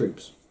more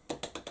troops.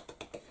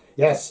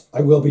 Yes,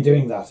 I will be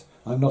doing that.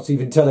 I don't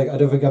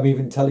think I'm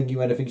even telling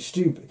you anything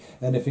stupid,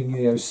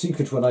 anything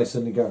secret when I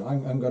suddenly go,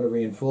 I'm going to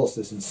reinforce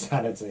this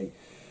insanity.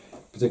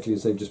 Particularly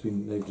as they've just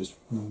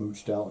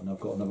mooched out, and I've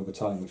got another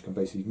battalion which can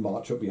basically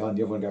march up behind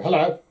the other one and go,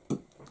 hello!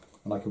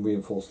 And I can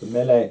reinforce the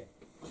melee.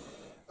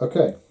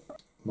 Okay,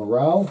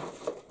 morale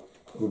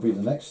will be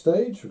the next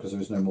stage because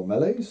there is no more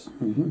melees.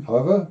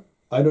 However,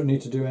 I don't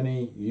need to do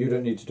any, you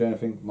don't need to do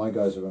anything. My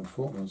guys are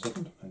unformed. 1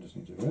 second, I just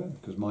need to do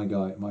it because my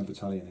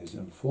battalion is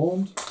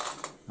informed,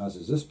 as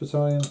is this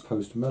battalion,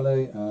 post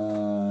melee,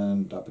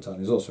 and that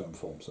battalion is also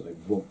informed, so they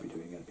won't be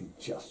doing anything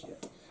just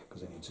yet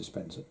because they need to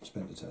spend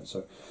a turn.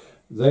 So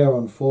they are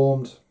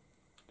unformed.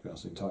 The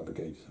entire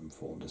brigade is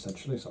unformed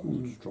essentially, so I'll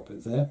just drop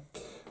it there.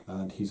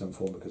 And he's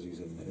unformed because he's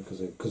in because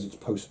it's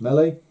post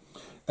melee.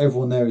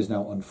 Everyone there is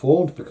now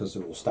unformed because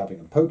they're all stabbing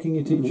and poking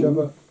at each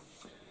other.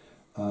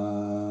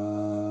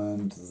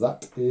 And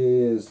that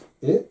is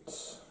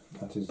it.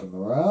 That is the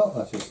morale.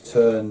 That is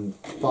turn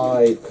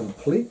 5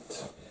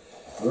 complete.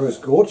 Rose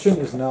Gorchen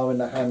is now in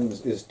the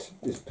hands, is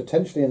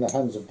potentially in the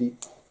hands of the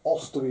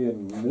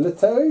Austrian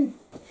military.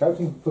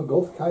 Shouting for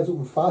Gott, Kaiser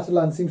und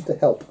Vaterland seems to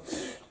help.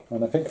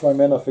 And I think my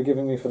men are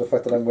forgiving me for the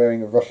fact that I'm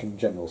wearing a Russian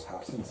general's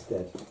hat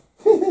instead.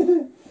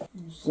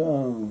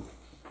 So,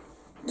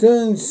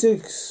 turn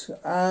 6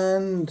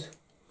 and...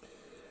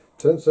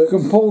 Turn 6.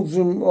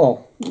 Compulsion.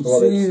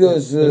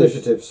 It's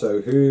initiative,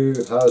 so who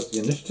has the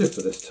initiative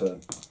for this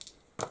turn?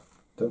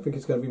 Don't think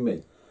it's going to be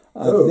me.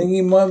 I think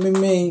it might be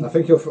me. I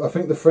think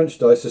the French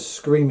dice are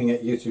screaming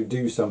at you to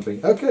do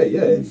something. Okay,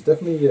 yeah, it's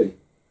definitely you.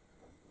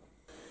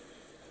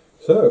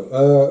 So,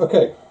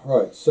 okay,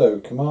 right. So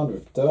command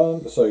we've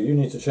done. So you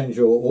need to change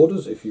your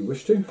orders if you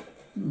wish to.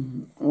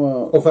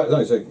 Well, in fact,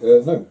 no. So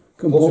no.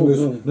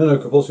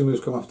 Compulsory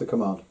moves come after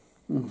command.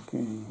 Okay.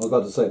 I was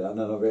about to say that, and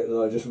then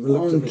I just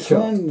looked at the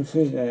chart. I'm trying to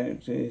figure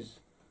out is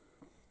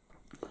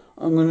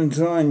I'm going to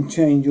try and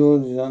change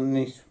orders on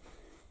this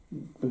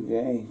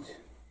brigade.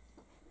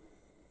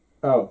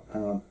 Oh,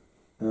 hang on.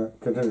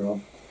 Continue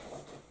on.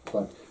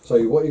 Fine. So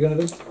what are you going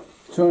to do?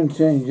 Try and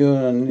change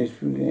order on this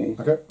brigade.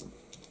 Okay.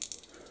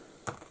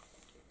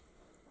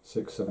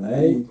 6, 7,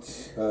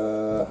 8.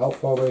 How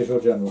far away is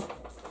your general?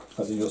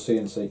 As in your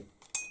CNC?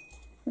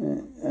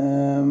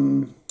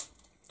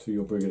 To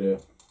your brigadier.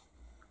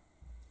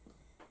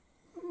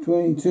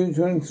 22,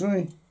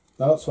 23.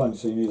 No, that's fine.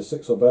 So you need a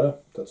 6 or better.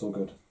 That's all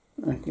good.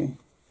 Okay.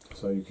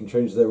 So you can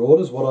change their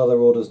orders. What are their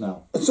orders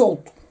now?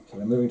 Assault. So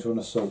they're moving to an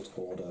assault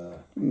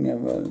order.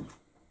 Never.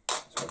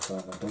 So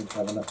I don't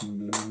have enough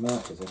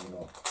markers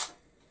anymore.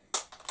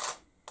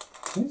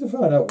 I need to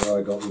find out where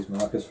I got these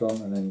markers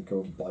from and then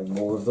go and buy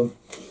more of them.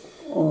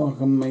 Oh, I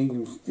can make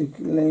them stick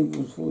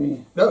labels for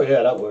you. Oh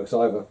yeah, that works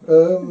either.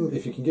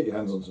 If you can get your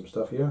hands on some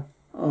stuff, yeah.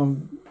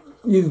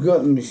 You've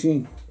got the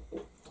machine.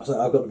 So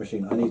I've got the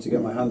machine. I need to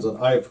get my hands on.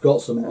 I've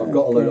got some. I've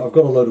got a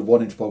load of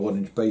 1 inch by 1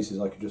 inch bases.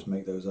 I could just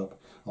make those up.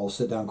 I'll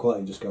sit down quietly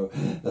and just go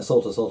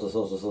assault, assault,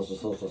 assault, assault,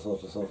 assault,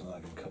 assault, assault, and I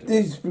can cut it.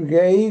 This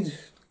brigade.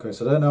 Okay,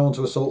 so they're now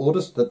onto assault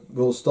orders. That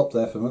will stop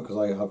there for a minute because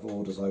I have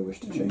orders I wish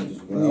to change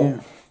as well. Yeah.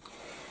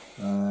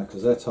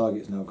 Because their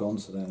target's now gone,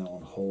 so they're now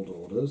on hold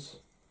orders.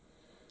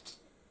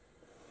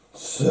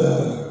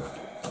 So,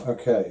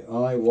 okay,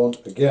 I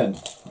want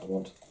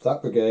that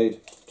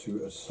brigade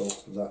to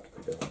assault that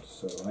brigade.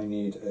 So I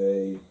need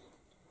a...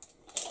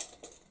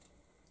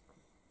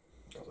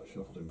 God, I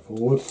shuffled him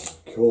forward.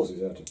 Of course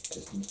he's out of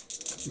distance.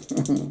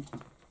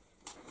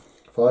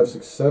 5,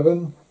 6,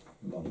 7.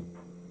 Not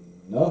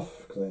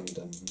enough, because I need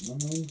a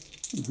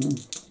 9.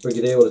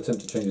 Brigadier will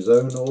attempt to change his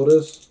own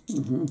orders.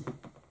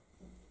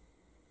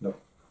 No.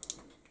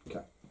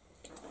 Okay.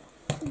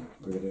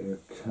 Brigadier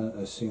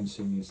CNC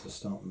needs to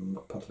start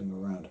puttling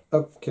around.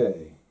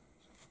 Okay.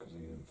 Because he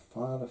didn't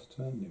fire last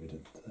turn, neither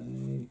did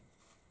they.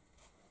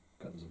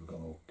 Guns have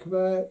gone all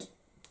quiet.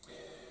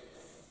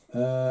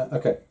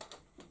 Okay.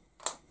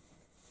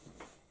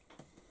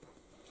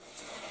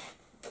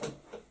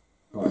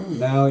 Right,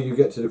 now you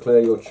get to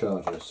declare your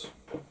charges.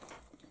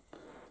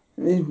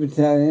 This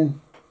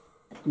battalion.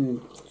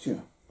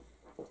 Sure.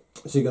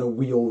 So you're going to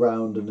wheel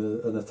round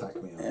and attack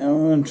me? I'm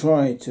going to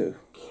try to.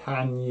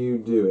 Can you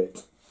do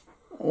it?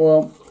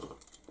 Well,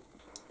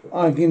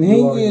 I can hit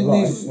you in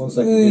this. 1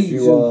 second, because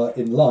you are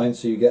in line,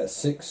 so you get a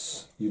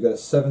 6. You get a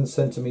 7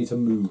 centimetre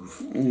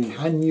move.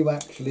 Can you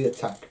actually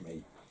attack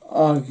me?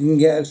 I can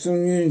get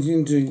some units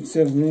into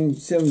 7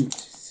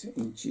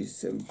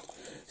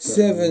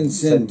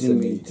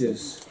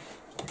 centimetres.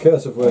 The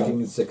curse of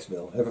working in 6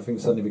 mil. Everything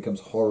suddenly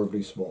becomes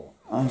horribly small.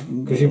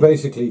 Because you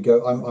basically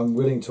go, I'm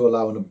willing to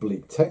allow an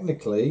oblique.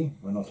 Technically,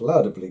 we're not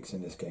allowed obliques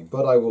in this game,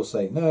 but I will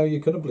say, no, you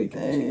can oblique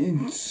in this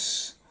game.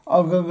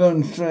 I'll go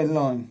in a straight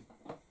line.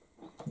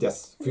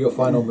 Yes, for your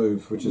final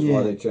move, which is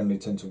why they generally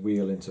tend to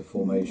wheel into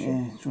formation.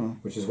 Yeah, that's right.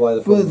 Which is why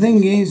But the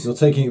thing is, you're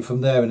taking it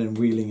from there and then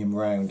wheeling him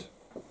round.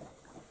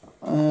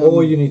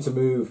 Or you need to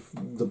move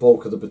the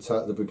bulk of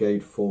the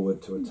brigade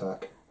forward to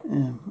attack.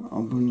 Yeah,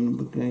 I'll bring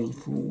the brigade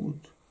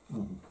forward.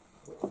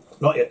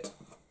 Not yet.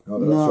 No,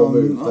 that's No, your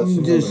move. That's I'm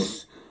your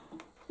just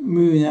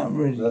moving that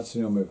ready. That's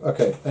your move.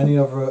 Okay. Any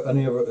other?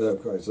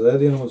 Right. So they're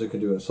the only ones who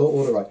can do an assault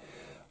order, right?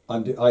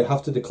 I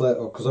have to declare,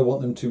 because I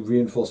want them to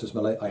reinforce this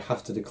melee. I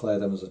have to declare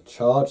them as a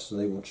charge, so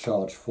they will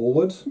charge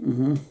forward.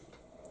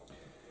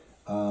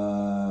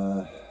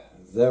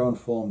 They're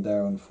unformed.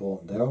 They're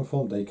unformed. They're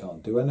unformed. They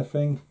can't do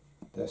anything.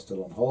 They're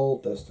still on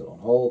hold. They're still on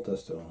hold. They're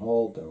still on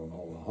hold. They're on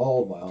hold. On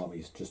hold. My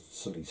army's just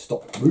suddenly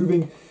stopped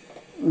moving.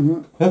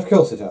 Of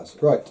course it has.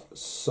 Right.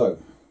 So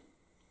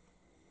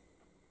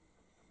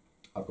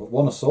I've got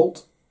 1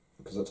 assault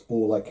because that's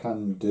all I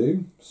can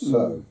do.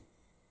 So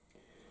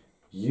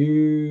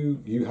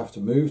you have to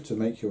move to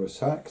make your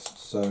attacks.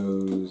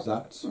 So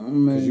that's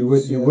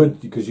because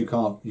you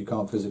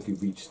can't physically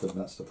reach them.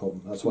 That's the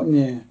problem. That's why.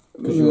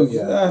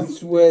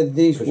 That's where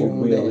these because you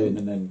wheel in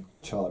and then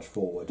charge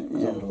forward.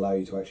 That would allow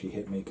you to actually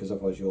hit me, because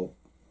otherwise you're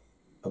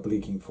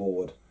obliquing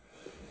forward.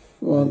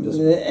 Well, the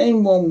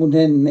M1 would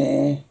end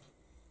there.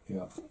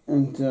 Yeah.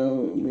 And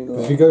so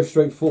if you go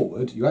straight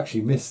forward, you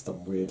actually miss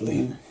them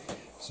weirdly.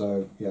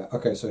 So yeah,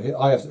 okay. So here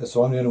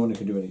so I'm the only one who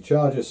can do any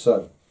charges.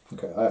 So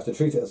okay, I have to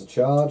treat it as a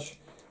charge.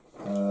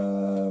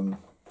 So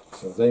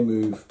they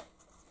move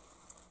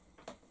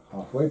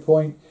halfway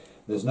point.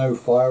 There's no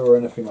fire or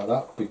anything like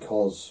that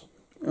because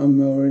you're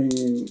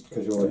already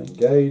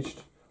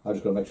engaged. I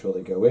just got to make sure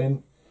they go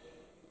in.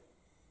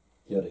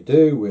 Yeah, they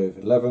do with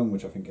 11,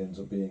 which I think ends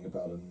up being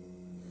about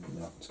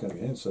it's going to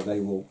be in. So they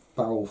will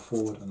barrel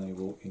forward and they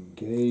will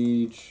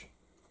engage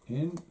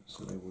in.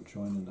 So they will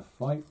join in the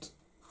fight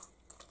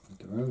with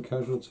their own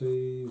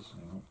casualties.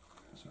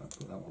 So I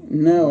put that one.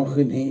 Now I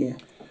can hear.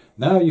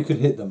 Now you could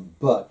hit them,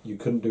 but you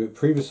couldn't do it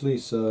previously.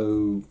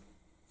 So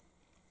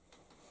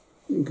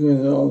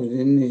because I was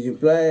in the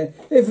player.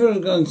 If it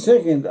had gone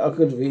second, I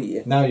could have hit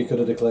you. Now you could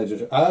have declared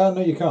your...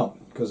 no, you can't.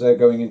 Because they're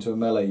going into a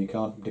melee. You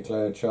can't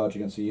declare a charge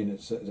against a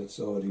unit that's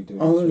already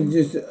doing... I would have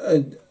just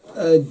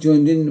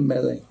joined in the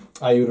melee.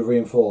 You would have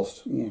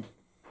reinforced? Yeah.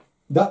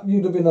 That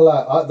you'd have been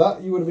allowed.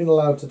 That you would have been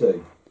allowed to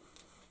do.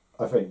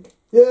 I think.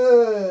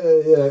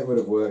 Yeah, it would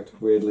have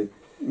worked weirdly.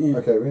 Yeah.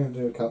 Okay, we have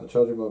to count the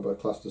charging mode by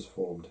clusters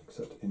formed,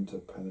 except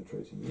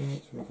interpenetrating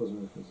units. Reinforcing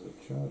movements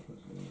of charge.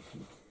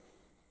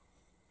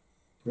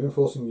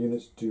 Reinforcing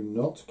units do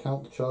not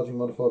count the charging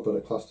modifier, but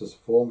a clusters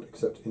formed,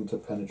 except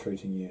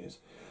interpenetrating units.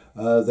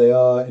 They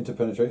are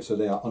interpenetrating, so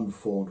they are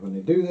unformed when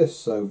they do this.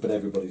 So, but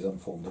everybody's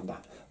unformed, and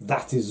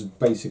that is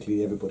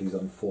basically everybody's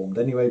unformed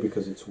anyway,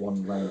 because it's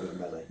one round of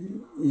melee.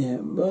 Yeah,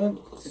 but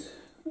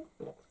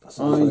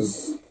I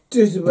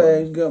just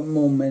about got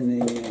more men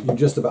in here. You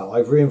just about.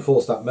 I've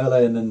reinforced that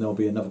melee, and then there'll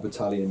be another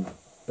battalion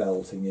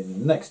belting in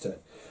the next turn.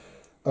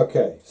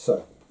 Okay,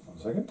 so 1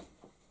 second.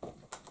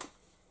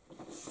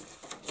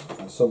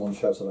 Someone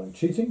shouts that I'm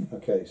cheating.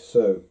 Okay,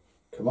 so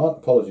command,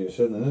 apology, I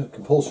shouldn't have.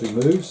 Compulsory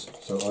moves,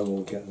 so I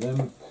will get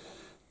them.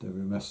 They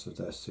rest of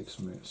their 6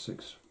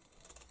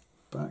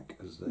 back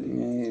as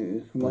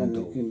they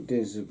Commander can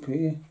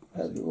disappear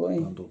out of the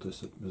way.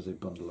 As they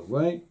bundle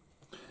away.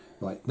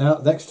 Right, now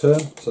next turn,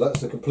 so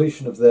that's the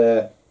completion of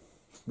their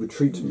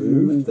retreat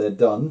move. They're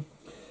done.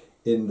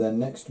 In their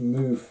next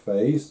move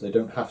phase, they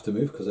don't have to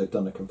move because they've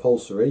done a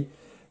compulsory.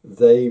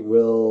 They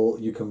will.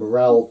 You can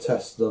morale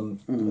test them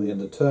at the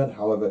end of the turn.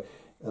 However,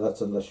 that's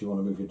unless you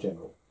want to move your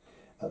general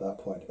at that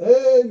point.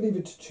 Leave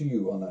it to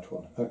you on that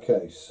one.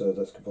 Okay, so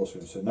that's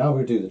compulsory. So now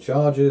we do the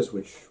charges,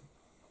 which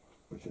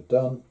are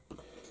done.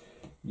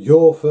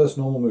 Your first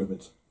normal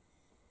movement,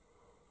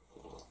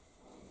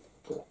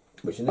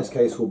 which in this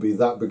case will be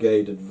that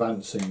brigade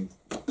advancing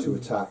to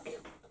attack.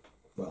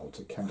 Well,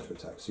 to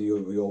counter-attack. So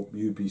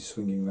you'd be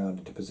swinging around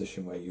into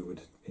position where you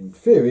would, in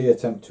theory,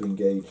 attempt to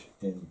engage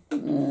in the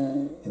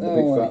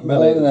big fat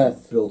melee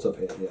that's built up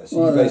here. Yeah.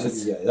 So you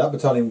basically, that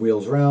battalion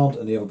wheels round,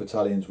 and the other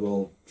battalions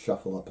will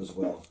shuffle up as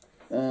well.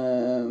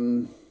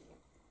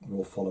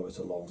 We'll follow it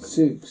along.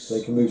 6.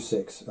 They can move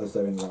 6 as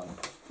they're in line.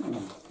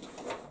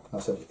 I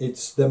said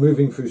they're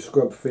moving through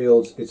scrub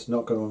fields. It's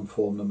not going to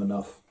inform them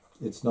enough.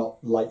 It's not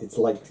like it's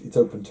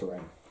open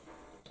terrain.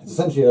 It's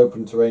essentially an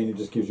open terrain. It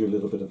just gives you a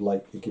little bit of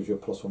light. It gives you a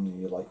 +1 in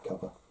your light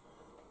cover.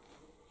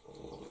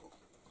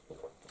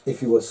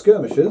 If you were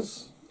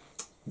skirmishers,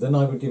 then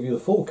I would give you the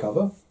full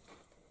cover,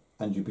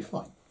 and you'd be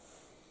fine.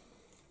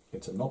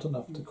 It's not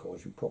enough to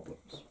cause you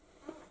problems.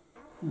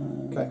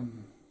 Okay.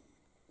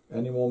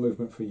 Any more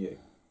movement for you?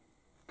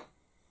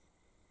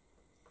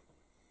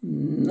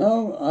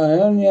 No, I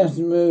only have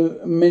to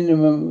move a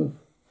minimum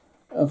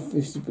of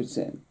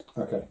 50%.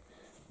 Okay.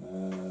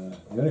 The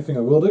only thing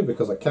I will do,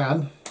 because I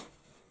can,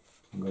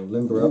 I'm going to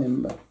limber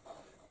up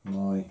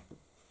my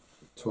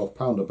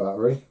 12-pounder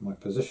battery. My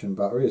position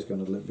battery is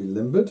going to be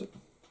limbered.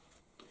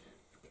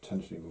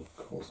 Potentially will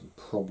cause some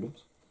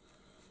problems.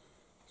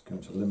 It's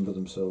going to limber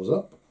themselves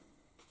up.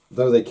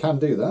 Though they can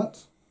do that,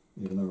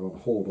 even though they're on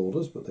hold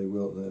orders, but they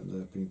will.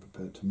 They're being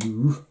prepared to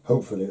move,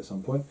 hopefully at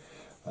some point.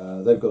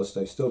 They've got to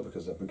stay still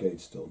because their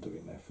brigade's still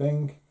doing their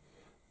thing.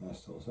 They're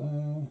still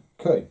there.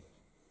 Okay.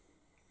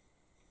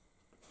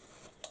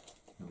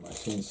 And my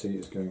CNC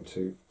is going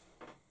to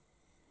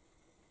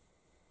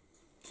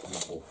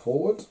level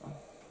forward.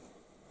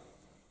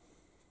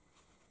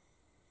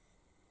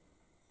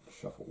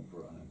 Shuffle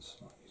run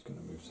inside. He's going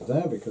to move to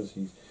there because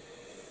he's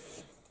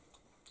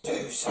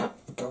do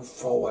something. Go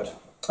forward.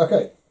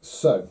 Okay,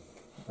 so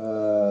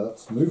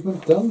that's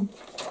movement done.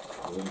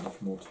 Very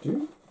much more to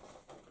do.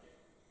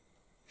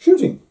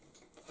 Shooting,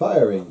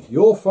 firing.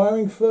 You're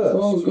firing first.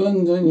 4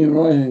 guns on your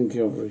right hand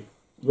cavalry.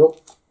 Yep.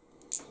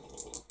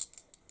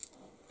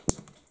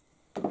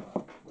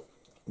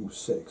 Ooh,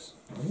 6.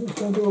 It's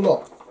going to do a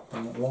lot.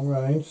 At long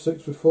range.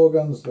 6 with 4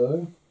 guns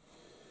though.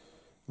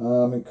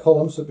 In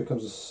columns it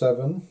becomes a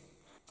 7.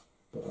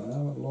 But I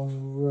am at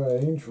long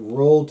range.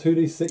 Roll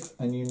 2d6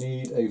 and you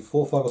need a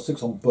 4, 5 or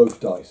 6 on both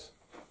dice.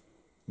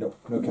 Nope,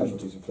 no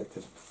casualties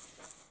inflicted.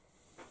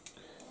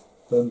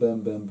 Boom,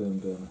 boom, boom, boom,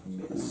 boom.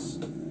 Miss.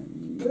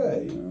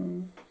 Okay.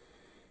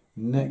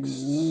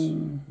 Next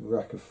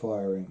rack of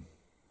firing.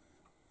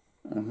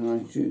 And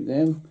I shoot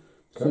them.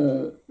 Okay.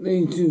 So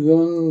these 2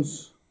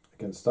 guns.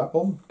 Against that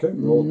one. Okay.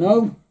 Roll.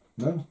 No.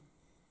 No.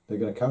 They're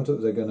going to counter.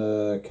 They're going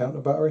to counter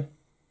battery.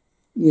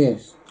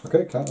 Yes.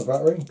 Okay. Counter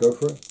battery. Go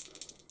for it.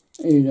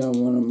 You don't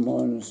want a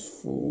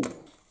 -4.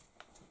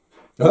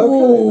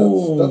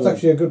 Okay. That's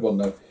actually a good one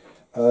though.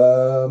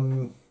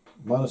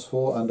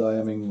 -4, and I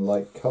am in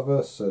light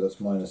cover, so that's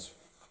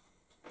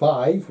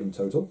 -5 in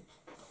total.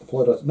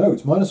 Deployed. No,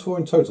 it's -4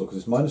 in total because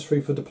it's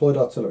 -3 for deployed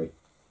artillery.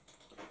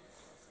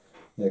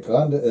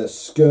 Yeah,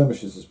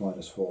 skirmishes is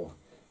 -4.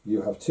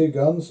 You have 2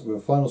 guns with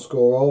a final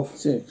score of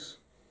 6.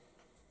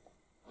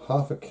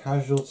 Half a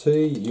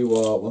casualty. You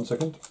are 1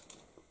 second.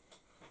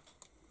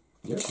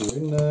 Yep, you're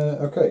in there.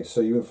 Okay,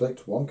 so you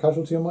inflict 1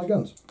 casualty on my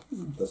guns.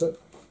 That's it.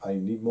 I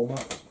need more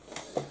markers.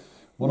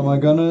 One of my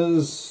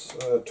gunners,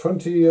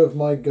 20 of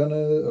my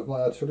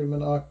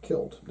artillerymen are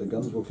killed. The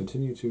guns will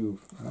continue to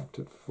act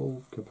at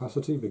full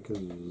capacity because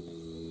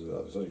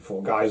there's only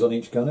 4 guys on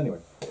each gun anyway.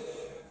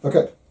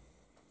 Okay,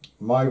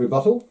 my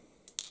rebuttal.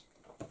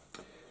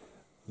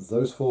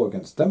 Those 4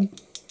 against them.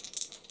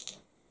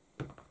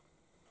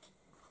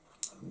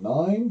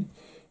 9.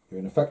 You're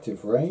in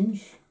effective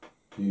range.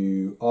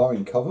 You are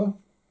in cover.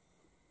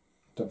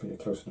 Don't think you're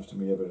close enough to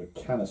be able to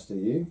canister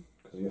you,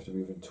 because you have to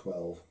be within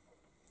 12.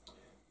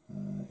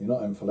 You're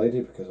not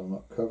enfiladed because I'm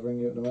not covering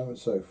you at the moment.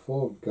 So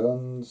 4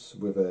 guns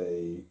with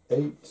a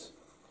 8.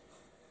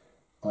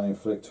 I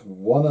inflict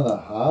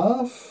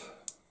 1.5.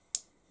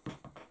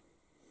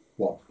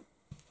 1.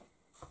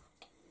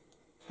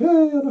 Yeah,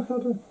 I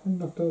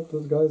knocked out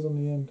those guys on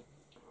the end.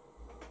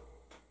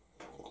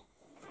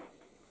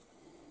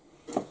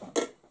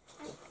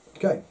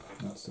 Okay,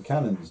 that's the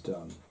cannons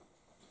done.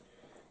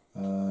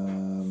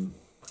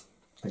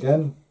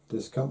 Again,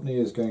 this company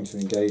is going to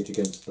engage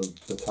against the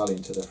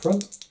battalion to their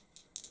front.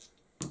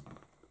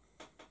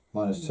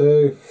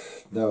 -2,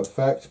 no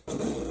effect.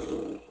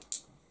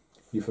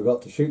 You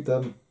forgot to shoot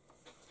them.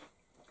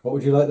 What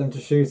would you like them to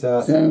shoot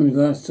at? Same as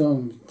last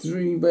time.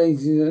 3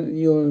 bases at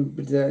your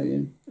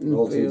battalion.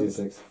 Roll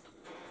 2d6.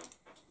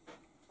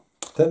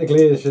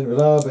 Technically it shouldn't be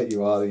allowed, but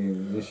you are the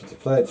initiative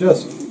player.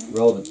 Just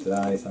roll the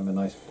dice, I'm a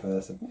nice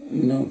person.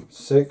 No.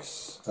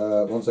 6.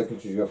 1 second,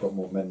 because you have got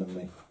more men than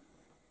me.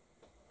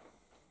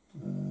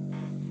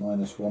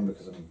 -1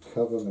 because I'm in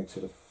cover, makes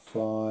it a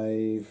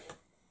 5.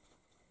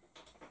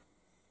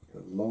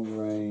 You're at long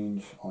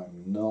range,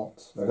 I'm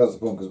not. That's the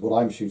point, because what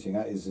I'm shooting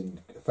at is in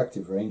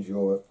effective range.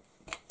 You're at...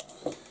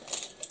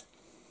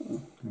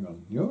 Hang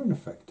on, you're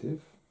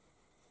ineffective.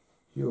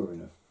 You're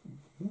in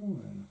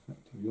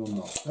effective. You're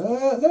not.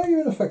 No,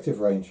 you're in effective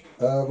range.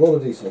 Roll a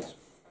d6.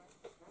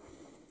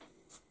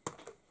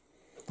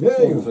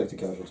 Yeah, you inflict a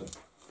casualty.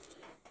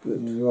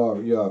 Good. You are,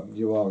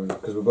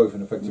 because we're both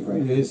in effective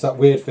range. It's that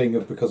weird thing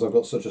of, because I've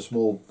got such a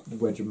small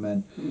wedge of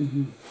men.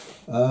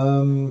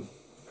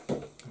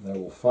 They're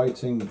all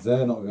fighting.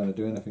 They're not going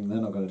to do anything.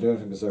 They're not going to do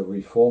anything because they're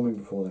reforming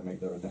before they make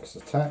their next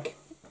attack.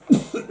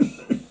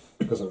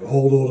 Because of the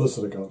hold order,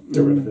 so they can't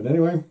do anything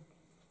anyway.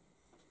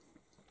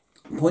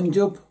 Punch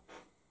up.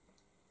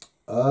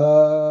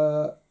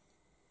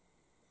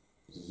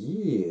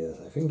 Yes,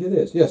 I think it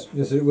is. Yes,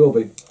 it will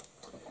be.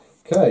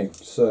 Okay,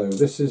 so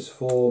this is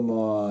for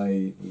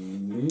my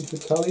lead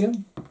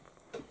battalion.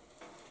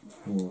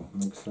 Oh,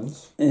 makes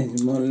sense.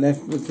 It's my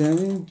left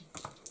battalion.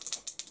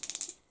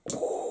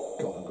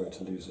 God, I'm going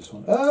to lose this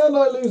one. And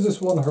I lose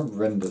this one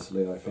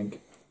horrendously, I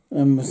think.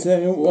 And my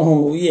second,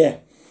 oh yeah.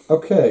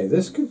 Okay,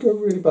 this could go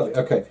really badly.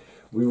 Okay,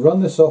 we run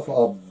this off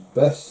our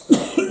best,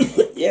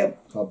 yep,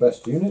 our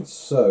best units.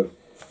 So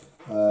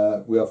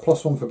we are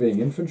 +1 for being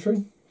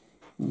infantry.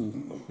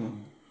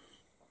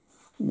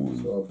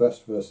 So our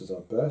best versus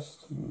our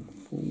best.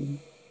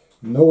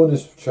 No one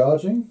is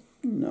charging.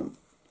 No.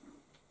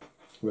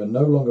 We're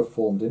no longer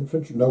formed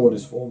infantry. No one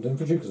is formed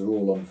infantry because we're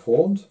all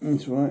unformed.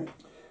 That's right.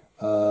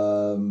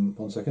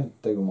 1 second.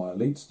 They were my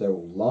elites. They're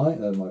all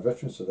line. They're my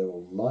veterans, so they're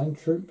all line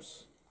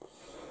troops.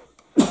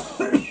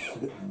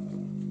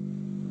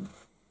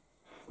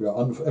 We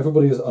are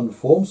everybody is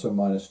unformed, so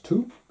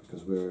 -2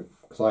 because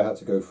I had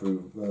to go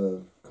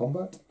through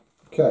combat.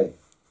 Okay.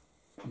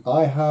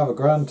 I have a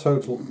grand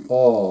total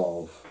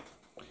of,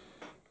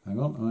 hang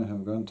on, I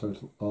have a grand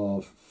total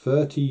of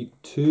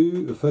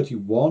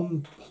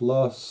 31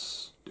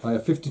 plus, I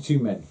have 52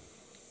 men.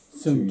 72.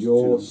 So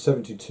you're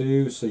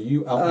 72, so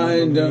you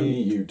outnumber me,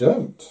 you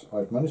don't.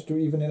 I've managed to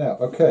even it out.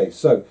 Okay,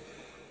 so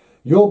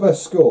your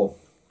best score?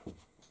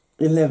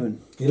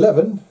 11.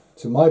 11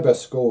 to my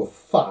best score of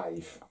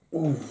 5.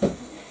 Ooh.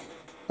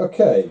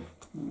 Okay.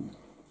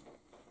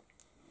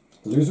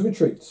 Loser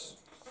retreats.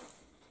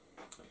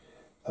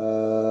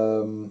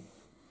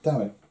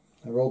 Damn it,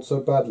 I rolled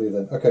so badly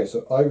then. Okay,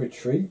 so I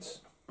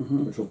retreat,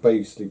 which will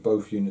basically,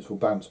 both units will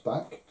bounce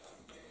back.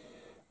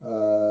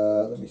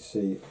 Let me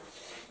see.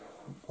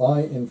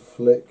 I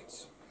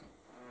inflict,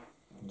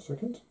 1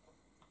 second.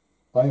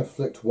 I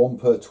inflict 1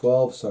 per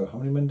 12, so how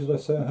many men did I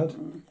say I had?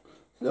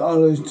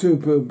 Oh, there's 2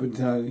 per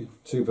battalion.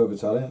 2 per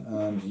battalion,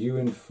 and you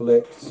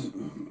inflict...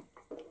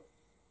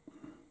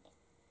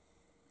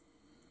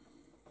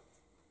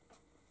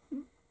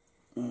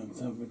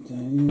 That's a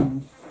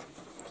battalion.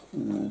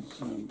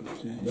 That's a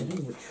battalion. Maybe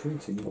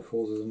retreating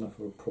causes enough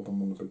of a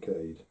problem on the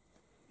brigade. I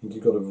think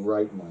you've got to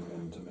route my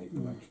men to make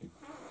them actually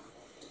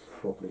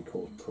properly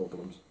cause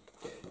problems.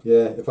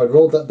 Yeah, if I'd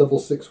rolled that double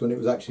 6 when it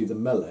was actually the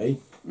melee,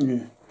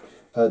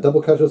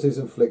 double casualties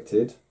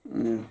inflicted,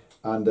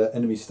 and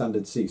enemy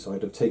standard C, so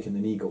I'd have taken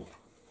an eagle.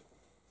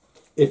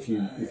 If you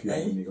had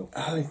an eagle.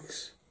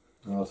 Alex,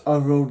 what? I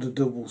rolled a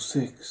double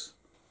 6.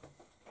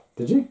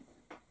 Did you?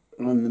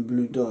 On the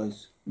blue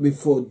dice,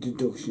 before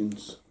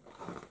deductions.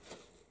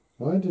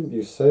 Why didn't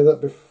you say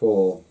that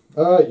before?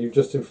 Alright, you've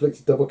just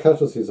inflicted double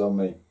casualties on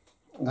me.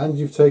 And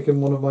you've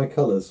taken one of my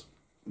colours.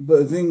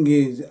 But the thing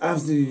is,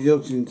 after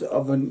deductions, I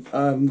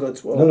haven't got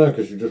 12. No,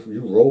 because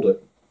you rolled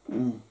it.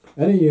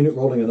 Any unit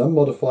rolling an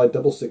unmodified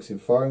double 6 in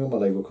firing on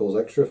melee will cause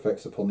extra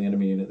effects upon the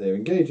enemy unit they are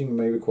engaging and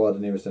may require the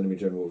nearest enemy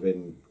general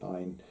within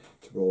 9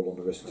 to roll on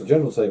the risk to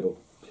general table.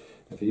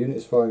 If a unit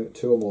is firing at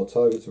 2 or more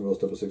targets and rolls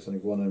double 6, only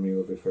one enemy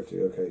will be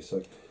affected. Okay,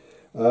 so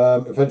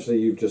eventually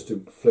you've just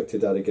inflicted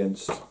that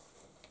against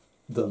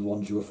the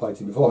ones you were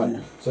fighting beforehand.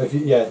 Yeah. So if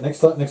you next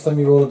time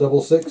you roll a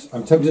double 6,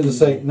 I'm tempted to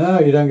say no,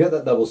 you don't get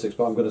that double 6,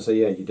 but I'm going to say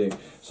yeah, you do.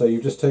 So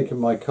you've just taken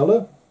my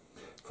colour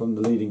from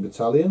the leading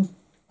battalion,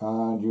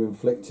 and you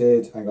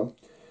inflicted. Hang on.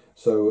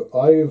 So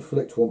I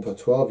inflict 1 per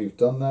 12. You've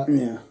done that.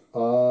 Yeah.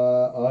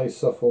 I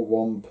suffer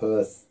 1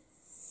 per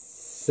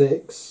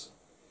 6.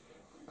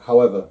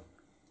 However,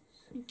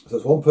 so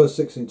it's 1 per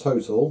 6 in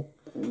total.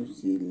 It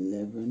was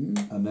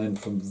 11. And then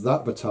from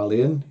that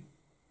battalion,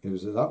 it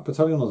was that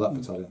battalion or that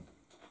battalion?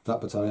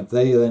 That battalion.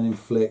 They then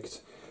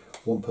inflict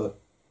 1 per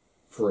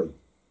 3,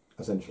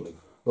 essentially.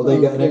 Well, they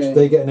get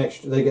an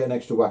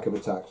extra whack of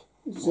attack.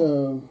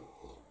 So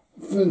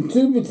from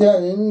 2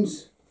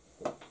 battalions,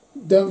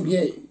 don't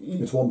forget.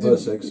 It's 1 per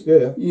 6.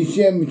 Yeah. You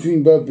share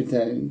between both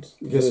battalions.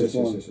 Yes.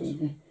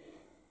 Okay.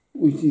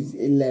 Which is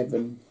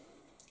 11.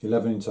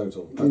 11 in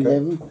total. Okay.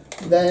 11.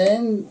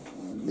 Then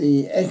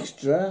the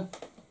extra.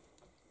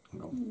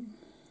 Hang on.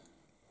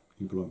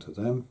 You belong to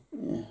them.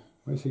 Yeah.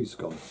 Where's he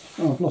gone?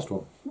 Oh, I've lost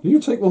one. Did you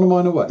take one of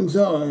mine away? I'm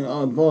sorry,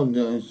 I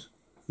apologise.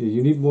 Yeah,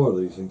 you need more of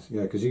these things.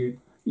 Yeah, because you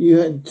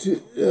had 2.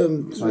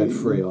 3. I had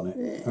 3 on it.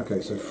 Yeah.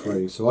 Okay, so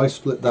 3. So I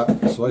split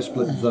that. So I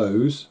split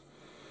those.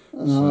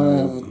 And I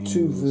have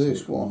 2 for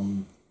this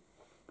one.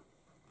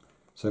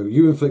 So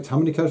you inflict how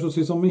many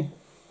casualties on me?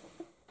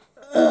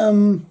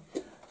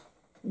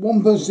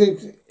 1 per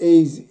 6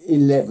 is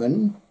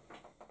 11,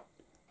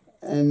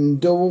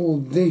 and double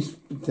this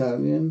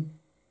battalion.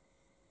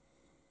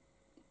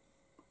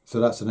 So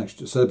that's an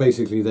extra. So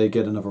basically, they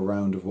get another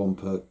round of 1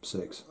 per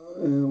 6.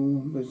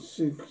 1 per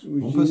 6,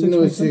 which 1 per 6 is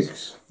another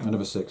 6.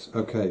 Another 6.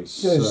 Okay,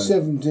 so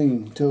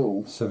 17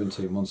 total.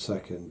 17. 1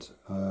 second.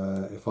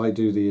 If I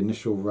do the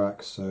initial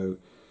rack, so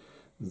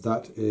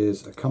that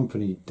is a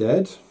company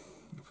dead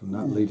from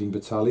that leading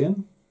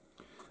battalion,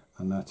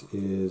 and that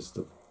is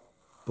the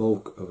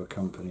bulk of a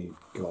company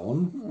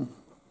gone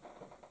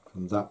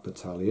from that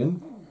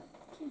battalion.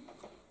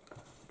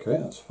 Okay,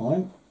 that's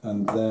fine.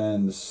 And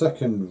then the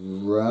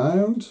second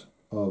round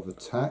of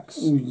attacks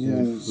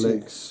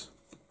inflicts,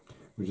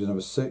 which is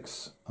number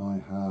 6.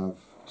 I have,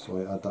 so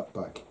I add that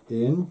back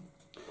in.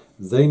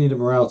 They need a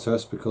morale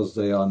test because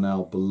they are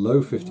now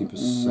below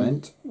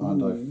 50%,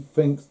 and I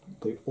think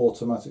the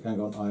automatic. Hang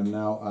on, I am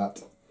now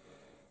at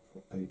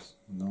 8,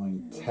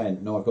 9,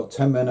 10. No, I've got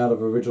 10 men out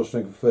of original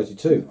strength of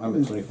 32. I'm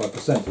at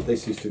 25%. They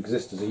cease to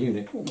exist as a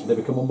unit. They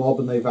become a mob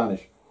and they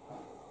vanish.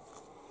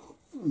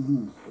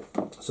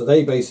 So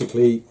they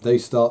basically, they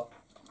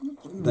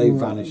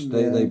vanish.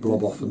 They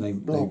blob off and they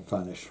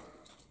vanish.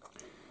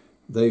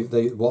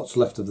 They what's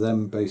left of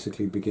them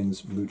basically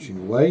begins mooching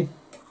away.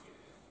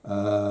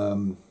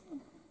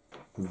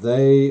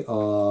 They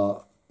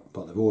are,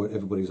 well,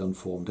 everybody's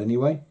unformed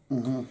anyway.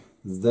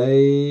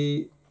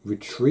 They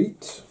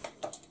retreat.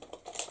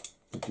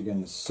 Which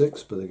again is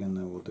 6, but again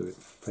they will do it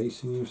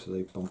facing you, so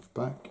they bump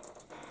back.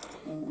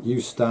 You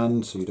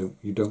stand, so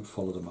you don't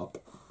follow them up.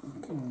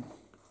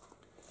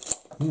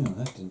 Yeah,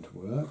 that didn't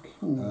work.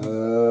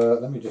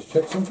 Let me just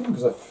check something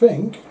because I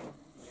think.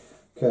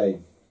 Okay,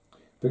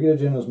 Brigadier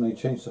Generals may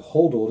change to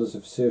hold orders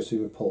if seriously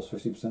repulse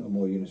 50% or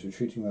more units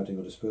retreating, routing,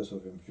 or dispersal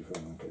of infantry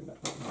from. Okay, no,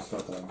 that's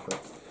not that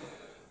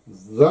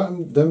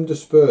incorrect. Them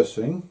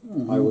dispersing,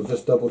 I will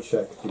just double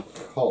check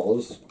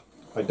because.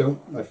 I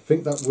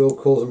think that will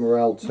cause a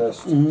morale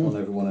test on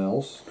everyone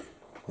else.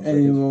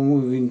 Anyone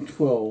within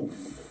 12?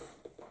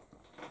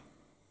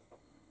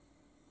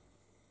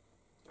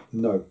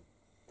 No.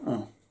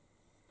 Oh.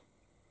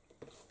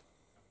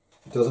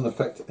 It doesn't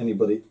affect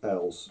anybody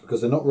else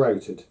because they're not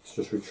routed. It's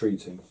just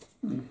retreating.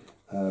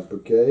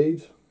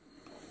 Brigade.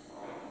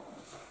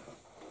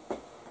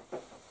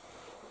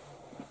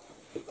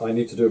 I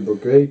need to do a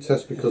brigade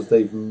test because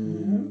they've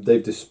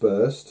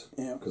dispersed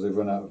because they've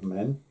run out of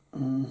men.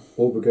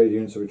 All brigade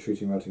units are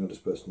retreating, routing, or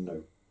dispersed.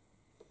 No,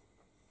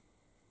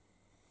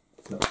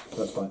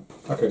 that's fine.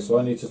 Okay, so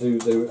I need to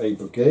do a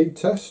brigade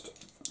test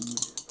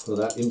for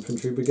that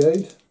infantry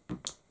brigade.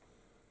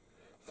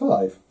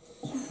 5.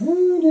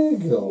 Oh dear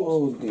God!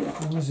 Oh dear!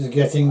 This is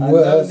getting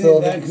worse.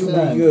 That could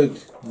be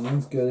good.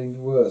 It's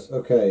getting worse.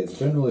 Okay, the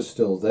general is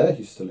still there.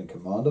 He's still in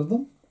command of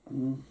them.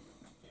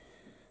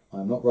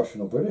 I'm not Russian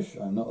or British.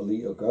 I'm not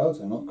elite or guards.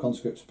 I'm not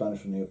conscript,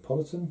 Spanish or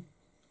Neapolitan.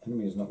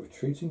 Enemy is not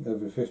retreating.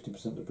 Over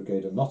 50% of the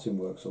brigade are not in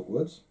works or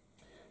woods.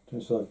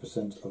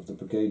 25% of the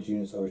brigade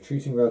units are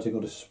retreating, routing,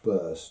 or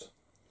dispersed.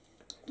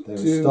 They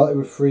started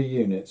with 3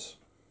 units.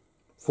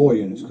 4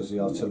 units because the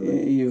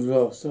artillery. You've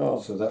lost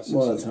half. So that's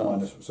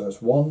minus. So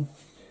it's 1.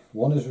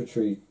 1 is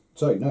retreat.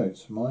 Sorry, no,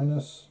 it's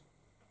minus.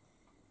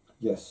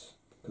 Yes,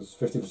 because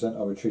 50%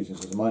 are retreating,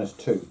 so it's minus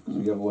 2. So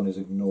the other one is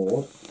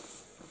ignored.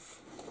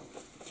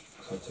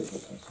 So I take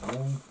that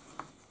away.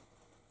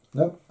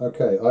 No,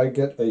 okay, I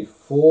get a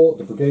 4.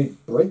 The brigade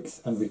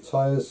breaks and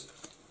retires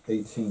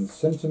 18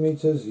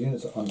 centimetres.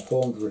 Units are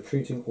unformed,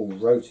 retreating or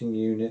routing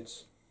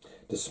units.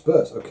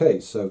 Disperse. Okay,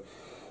 so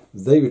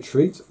they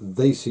retreat,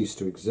 they cease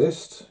to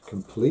exist.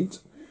 Complete.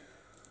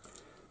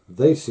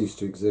 They cease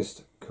to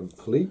exist.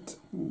 Complete.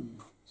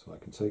 So I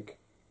can take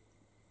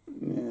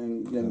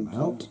them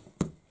out.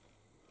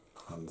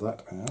 And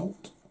that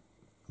out.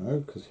 No,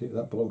 because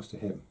that belongs to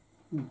him.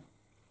 Which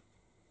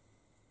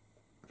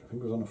I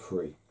think was on a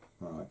free.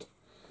 Right.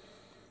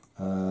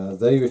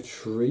 They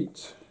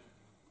retreat.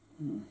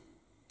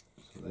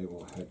 So they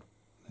will head.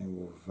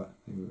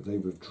 They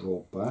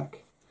withdraw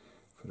back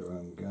for their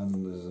own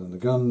guns, and the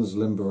guns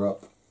limber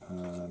up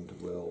and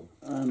will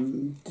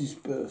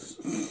disperse.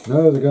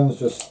 No, the guns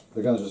just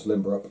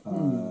limber up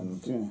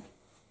and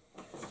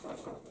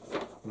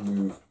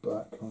move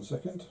back. 1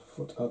 second.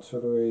 Foot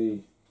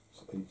artillery.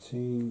 It's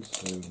 18,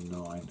 so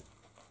 9.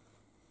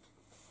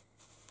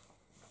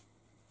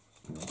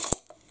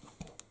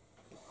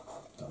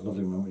 That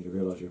lovely moment you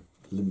realise your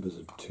limbers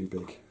are too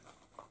big.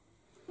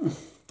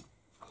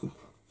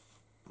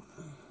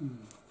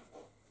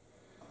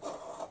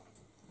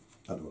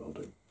 I know what I'll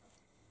do.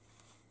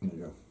 There you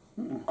go. I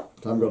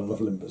haven't got enough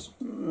limbers.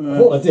 I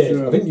thought I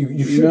did. I think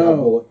you should have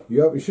more.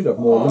 You should have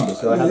more limbers.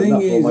 So I had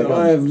enough for my guns.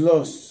 I have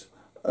lost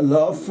a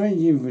lot of French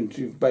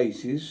infantry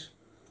bases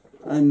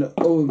and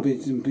other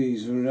bits and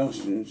pieces from the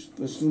Austrians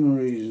for some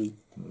reason.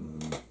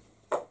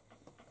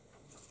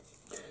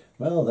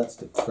 Well, that's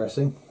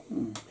depressing.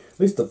 At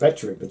least the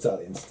veteran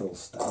battalion still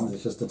stands.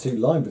 It's just the 2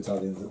 line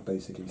battalions that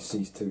basically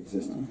ceased to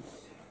exist.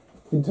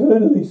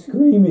 Internally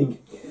screaming.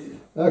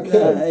 Okay.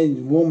 That is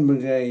 1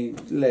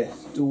 brigade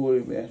less to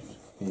worry about.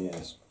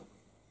 Yes.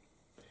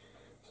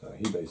 So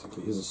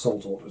his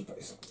assault orders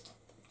basically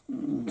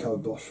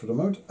kibosh for the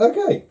moment.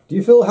 Okay. Do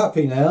you feel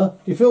happy now?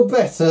 Do you feel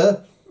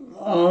better?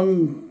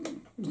 I'm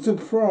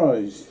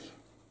surprised.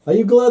 Are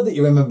you glad that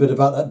you remembered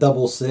about that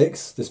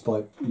 666,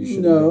 despite you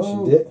should have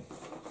mentioned it?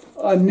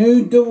 I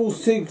knew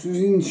 666 was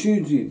in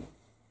shooting.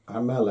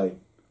 And melee.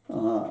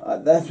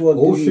 That's what.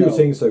 All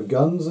shooting, so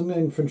guns and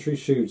infantry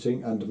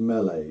shooting and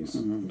melees,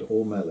 and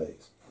all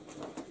melees.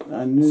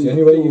 It's the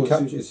only way you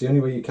capture. It's the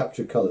only way you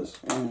capture colours.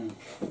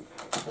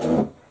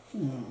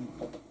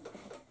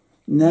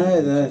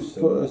 Now that's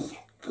put a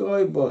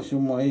skybosh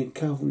on my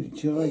cavalry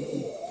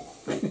charging.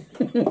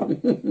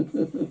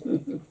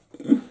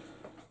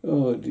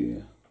 Oh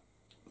dear.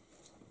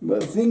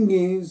 But the thing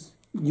is,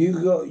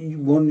 you got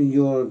one of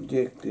your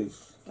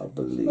objectives, I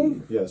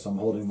believe. Yes, I'm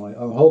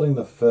holding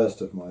the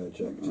first of my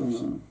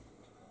objectives.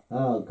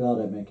 Oh God,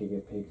 I'm making a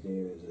pig's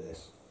ear of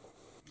this.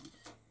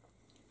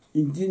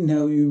 It didn't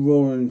help you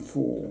rolling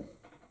 4.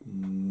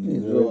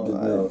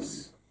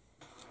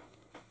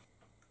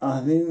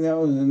 I think that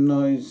was a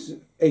nice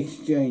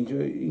exchange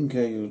in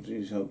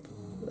casualties of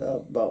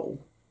that battle.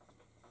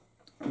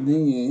 The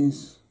thing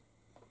is,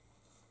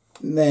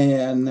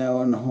 they are now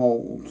on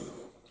hold.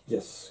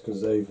 Yes,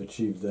 because they've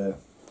achieved their...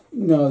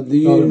 No, the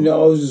unit I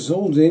was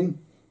assaulting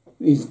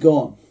is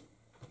gone.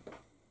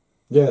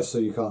 Yeah, so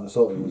you can't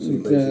assault them. So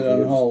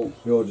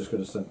you're just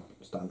going to stand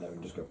there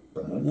and just go...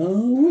 No,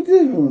 what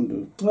did everyone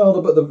do?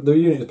 Well, but the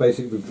unit is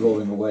basically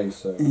withdrawing away,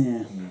 so...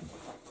 Yeah.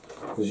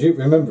 Because you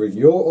remember,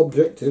 your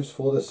objectives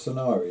for this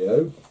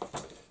scenario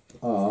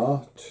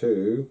are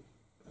to...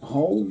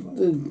 Hold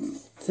the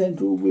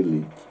central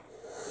village.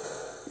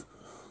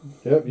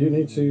 Yep, you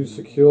need to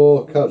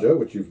secure Kaja,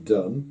 which you've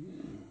done,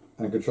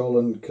 and control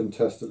and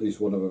contest at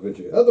least one of a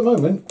vigil. At the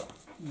moment,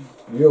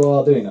 you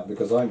are doing that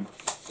because I'm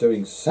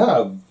doing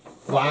so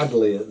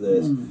badly at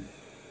this.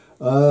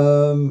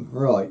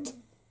 Right.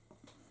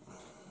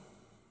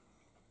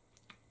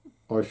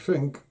 I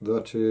think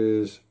that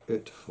is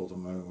it for the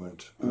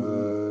moment.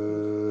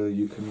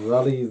 You can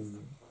rally...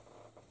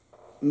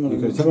 You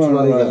can attempt to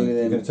rally them.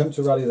 You can attempt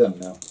to rally them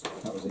now.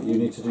 That was it. You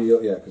need to do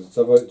your... Yeah, because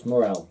it's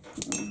morale,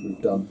 which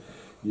we've done.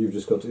 You've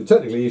just got to...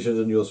 Technically, you should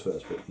have done yours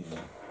first, but, you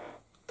know.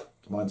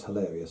 Mine's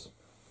hilarious.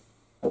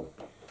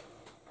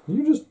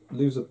 You just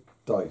lose a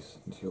dice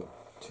into your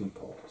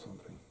teapot or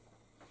something.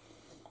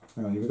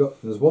 Hang on,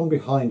 there's one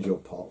behind your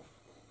pot.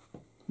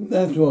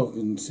 That's what I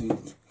can see.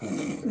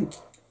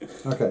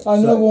 Okay. I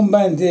know one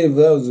band here,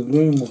 but that was a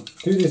green one.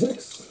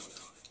 2d6.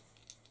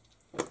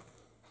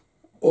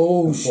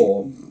 Oh,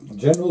 4.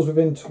 Generals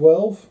within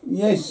 12.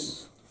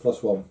 Yes.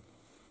 Plus 1.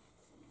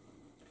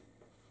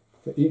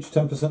 For each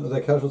 10% of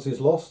their casualties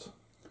lost.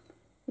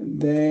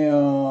 They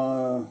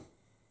are...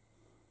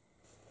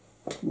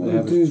 They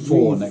have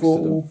 4 next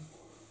to them.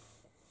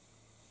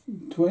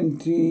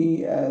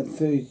 20,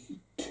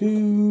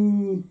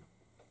 32.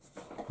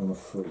 From a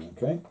 3,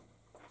 okay.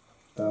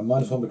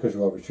 -1 because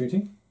you are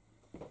retreating.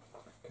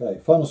 Okay,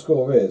 final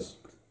score is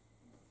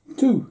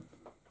 2.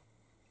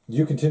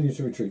 You continue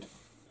to retreat.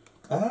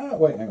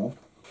 Wait, hang on.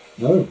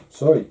 No,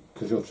 sorry,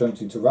 because you're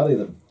attempting to rally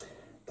them.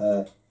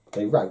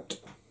 They rout.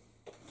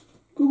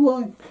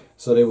 Goodbye.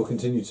 So they will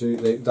continue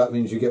to... that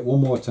means you get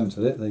one more attempt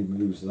at it. They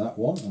lose that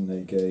one and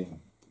they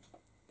gain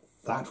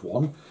that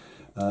one.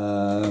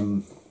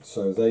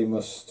 So they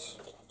must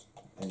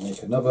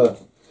make another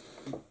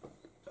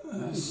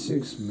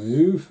 6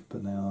 move,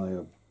 but now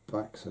their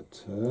backs are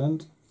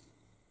turned.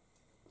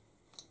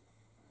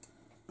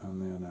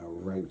 And they are now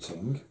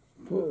routing.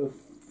 Put a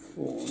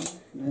 4.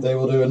 Yeah. They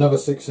will do another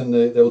 6 in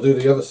the... They will do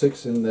the other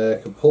 6 in their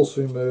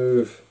compulsory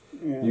move.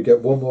 Yeah. You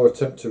get one more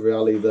attempt to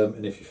rally them,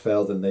 and if you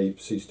fail, then they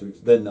cease to.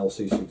 Then they'll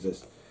cease to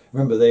exist.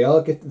 Remember, they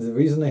are the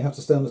reason they have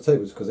to stay on the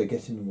table is because they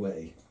get in the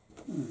way.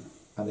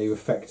 and they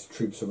affect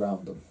troops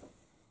around them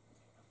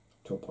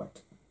to a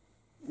point.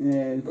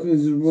 Yeah,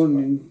 because of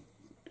running,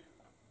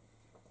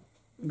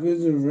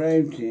 because of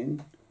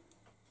routing.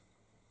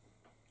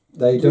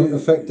 They don't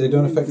affect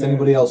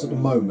anybody else at the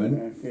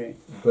moment. Okay.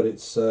 But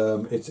it's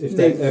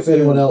if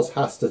anyone else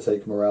has to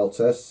take morale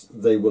tests,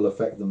 they will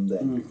affect them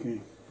then.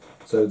 Okay.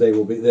 So they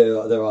will be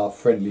there are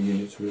friendly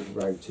units with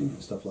routing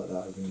and stuff like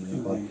that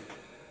nearby.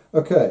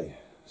 Okay,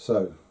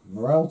 so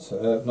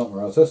not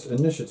morale test,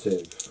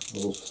 initiative.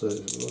 Also,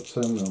 what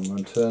turn I'm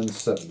on turn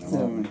 7 now.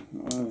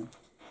 7.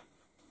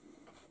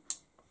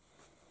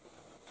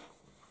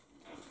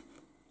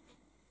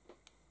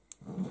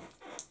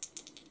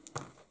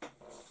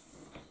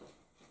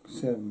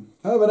 7.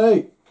 I have an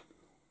 8.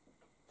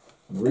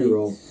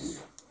 Reroll.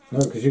 No,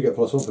 because you get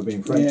 +1 for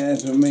being French. Yeah,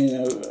 that's what I mean.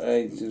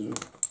 8 as well.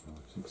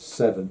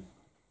 7.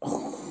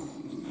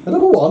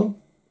 Another 1.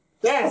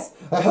 Yes,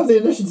 I have the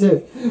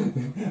initiative.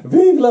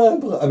 Vive la...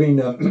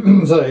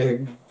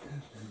 sorry.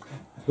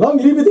 Long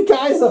liebe die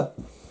Kaiser.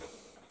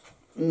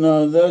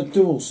 No, they're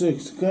double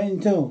 6. Can't you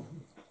tell?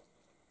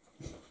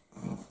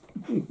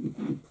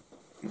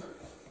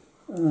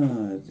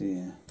 Oh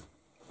dear.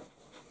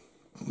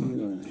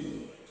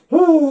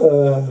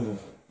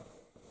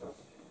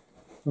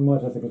 We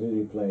might have to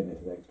continue playing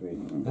this next week.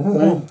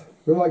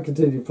 We might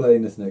continue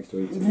playing this next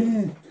week.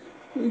 Yeah.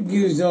 What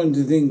gives on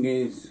to think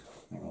is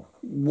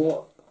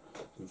what?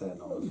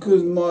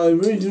 Because my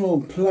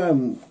original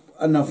plan,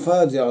 and I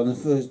failed it on the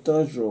first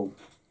dice roll.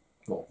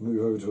 What?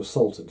 Move over to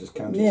assault and just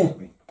counter Yeah. at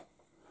me.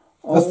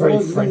 That's very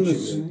French of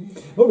you.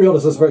 I'll be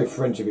honest, that's very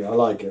French of you. I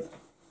like it.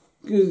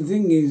 Because the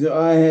thing is,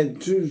 I had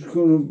troops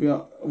coming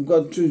behind. I've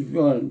got troops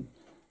behind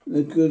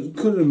that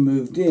could have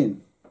moved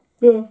in.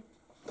 Yeah.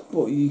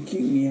 But you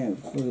kick me out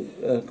for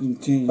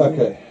continue.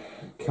 Okay.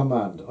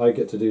 Command. I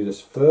get to do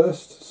this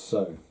first,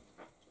 so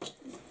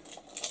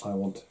I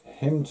want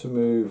him to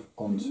move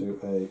onto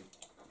a...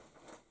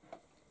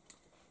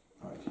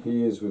 Right,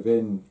 he is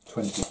within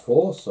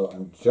 24, so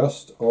I'm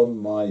just on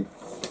my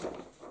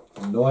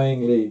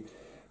annoyingly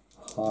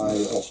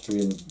high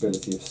Austrian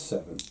ability of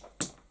 7.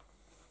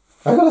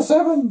 I got a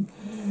 7!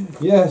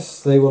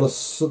 Yes, they will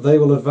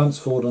advance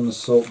forward and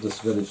assault this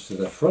village to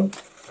their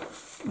front.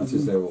 That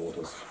is their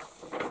orders.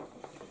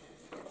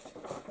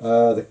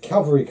 The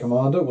cavalry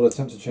commander will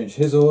attempt to change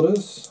his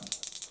orders.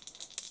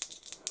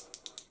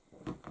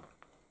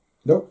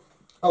 Nope.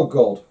 Oh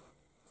god.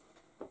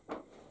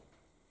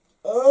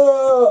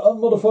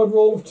 Unmodified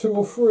roll of 2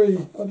 or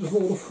 3. I just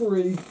rolled a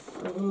 3.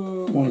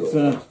 What's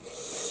that?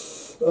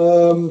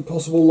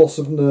 Possible loss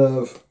of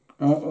nerve.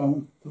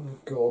 Oh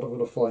God, I'm going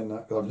to find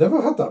that. I've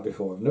never had that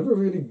before. I've never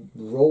really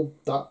rolled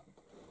that.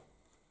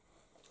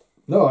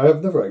 No, I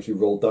have never actually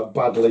rolled that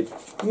badly.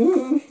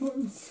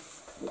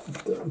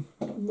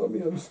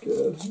 Mummy, I'm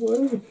scared.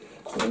 Why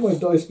are my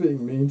dice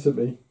being mean to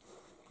me?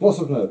 Loss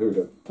of nerve, here we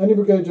go. Any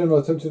brigade general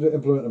attempting to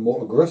implement a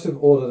more aggressive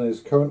order than his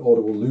current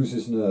order will lose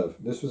his nerve.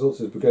 This results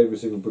in his brigade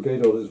receiving a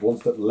brigade order that is one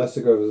step less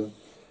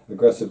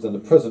aggressive than the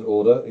present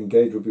order.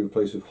 Engage will be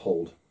replaced with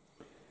hold.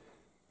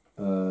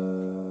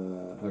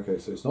 Okay,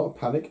 so it's not a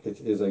panic, it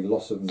is a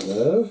loss of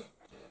nerve.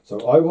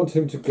 So I want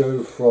him to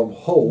go from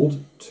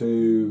hold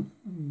to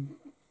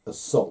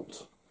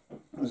assault.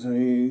 So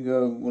you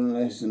go 1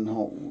 less than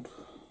hold.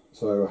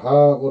 So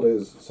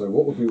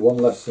what would be 1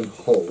 less than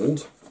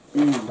hold?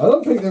 I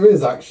don't think there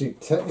is actually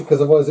technically,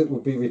 because otherwise it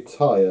would be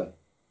retire.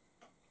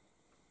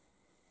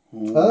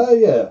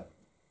 Yeah.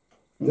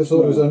 This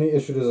order is only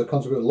issued as a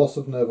consequence of loss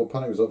of nerve or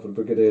panic result for the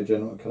brigadier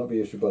general and cannot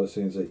be issued by the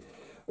CNC.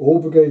 All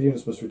brigade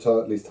units must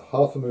retire at least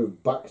half a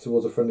move back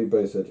towards a friendly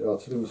base edge.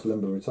 Artillery must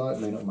limber retire,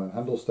 may not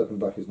manhandle, stepping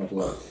back is not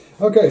allowed.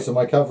 Okay, so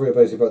my cavalry are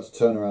basically about to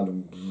turn around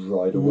and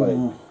ride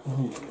away.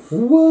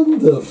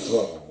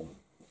 Wonderful!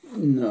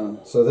 No.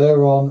 So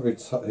they're on,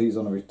 he's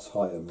on a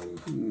retire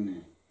move.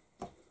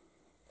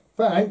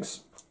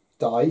 Thanks,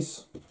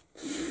 dice.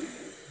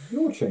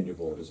 Your change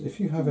of orders, if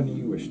you have any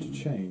you wish to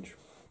change.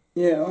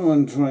 Yeah, I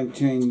want to try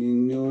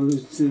changing the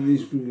orders to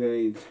this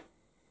brigade.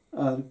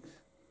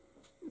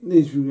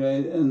 This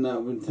brigade and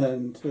that would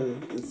turn to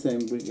the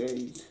same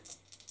brigade.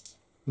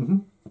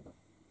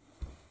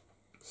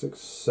 6,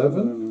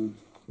 7.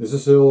 Is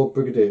this your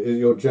brigadier,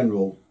 your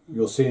general,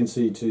 your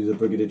CNC to the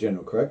brigadier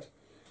general, correct?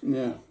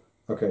 Yeah.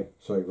 Okay,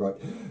 sorry, right.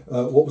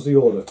 What was the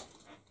order?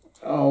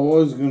 I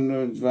was going to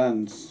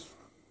advance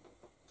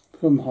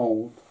from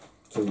hold.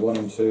 So you want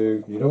him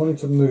to, you don't want him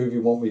to move,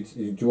 you want me to,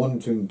 do you want him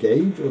to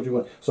engage or do you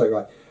want, sorry,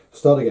 right,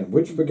 start again.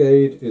 Which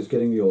brigade is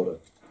getting the order?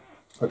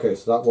 Okay,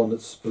 so that one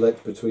that's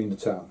split between the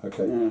town.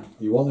 Okay. Yeah.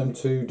 You want them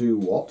to do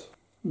what?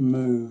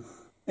 Move.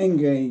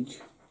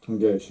 Engage.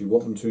 Engage. You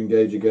want them to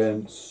engage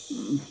against,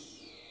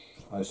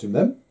 I assume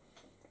them?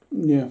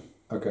 Yeah.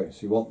 Okay,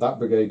 so you want that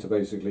brigade to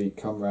basically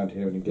come round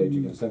here and engage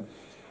against them.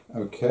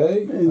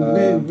 Okay. It's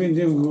a bit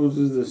difficult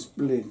as a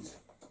split.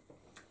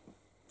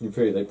 In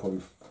theory, they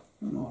probably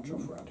march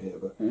off around here,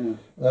 but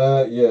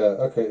yeah.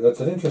 Okay,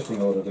 that's an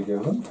interesting order to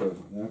give them.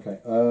 Okay.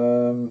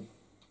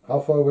 How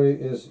far away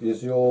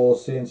is your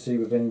CNC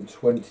within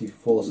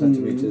 24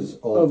 centimetres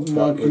of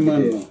my that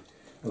brigade?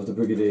 of the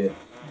Brigadier?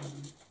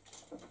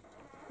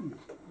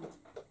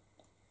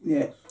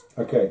 Yes.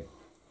 Okay.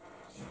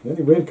 The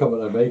only weird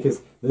comment I make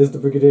is there's the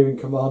Brigadier in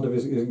command of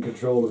his, is in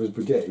control of his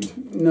brigade.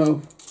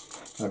 No.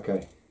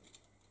 Okay.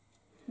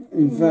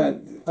 In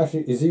fact...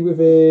 Actually, is he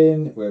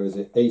within, where is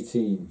it,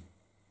 18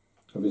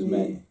 of his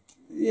men?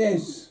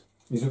 Yes.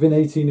 He's within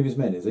 18 of his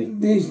men, is he?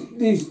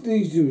 These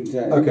two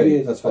attacks. Okay,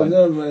 yes. that's fine. I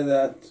don't know about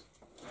that.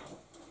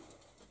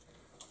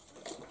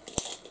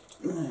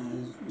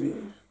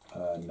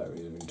 No,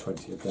 he's within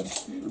 20 of them.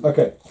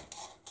 Okay.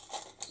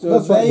 So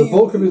That's fine. The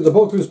bulk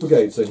of his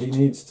brigade. So he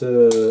needs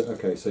to.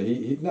 Okay. So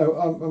he no.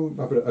 I'm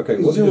happy to, okay.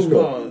 What's his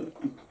score?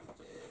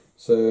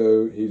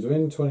 So he's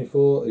within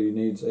 24. He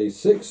needs a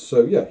 6.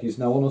 So yeah, he's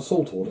now on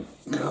assault order.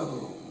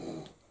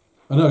 Oh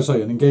no,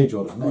 sorry, an engage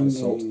order, not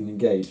assault. An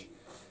engage.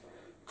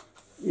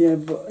 Yeah,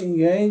 but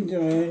engage. I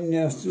only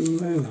have to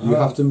move. You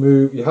have to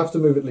move. You have to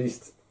move at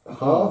least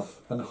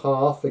half and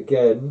half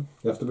again.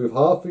 You have to move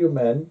half of your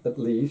men at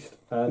least,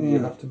 and you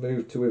have to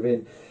move to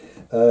within.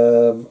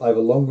 Either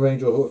long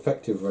range or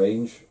effective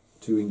range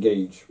to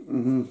engage.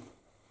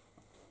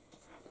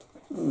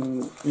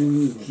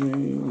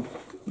 Infantry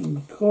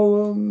in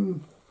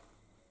column.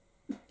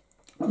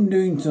 I'm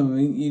doing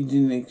something you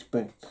didn't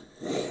expect.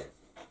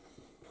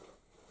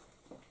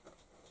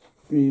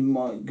 It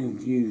might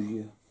confuse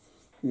you.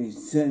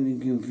 It's certainly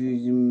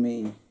confusing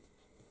me.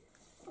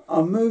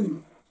 Got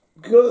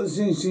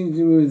the instinct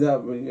to move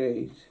that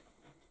brigade.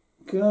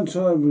 Can I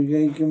try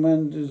brigade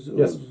commanders?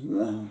 Yes.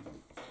 No.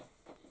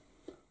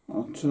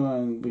 I'll try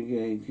and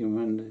brigade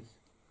commanders.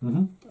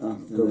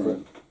 After Go that. for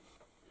it.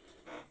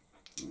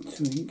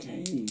 To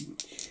engage.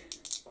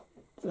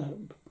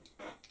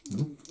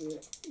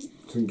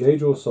 To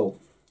engage or assault?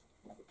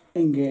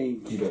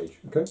 Engage. Engage.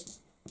 Okay.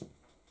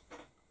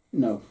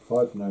 No.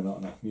 5? No, not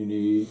enough.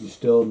 You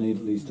still need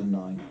at least a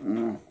 9.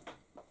 No.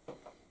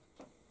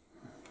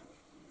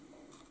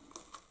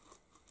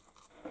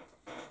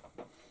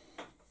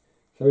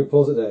 Shall we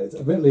pause it there?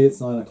 Admittedly, it's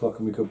 9 o'clock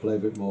and we could play a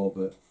bit more,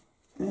 but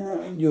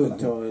Yeah, you're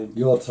tired.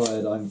 you're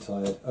tired. I'm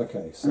tired.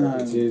 Okay, so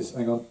it is.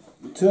 Hang on.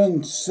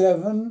 Turn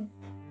 7.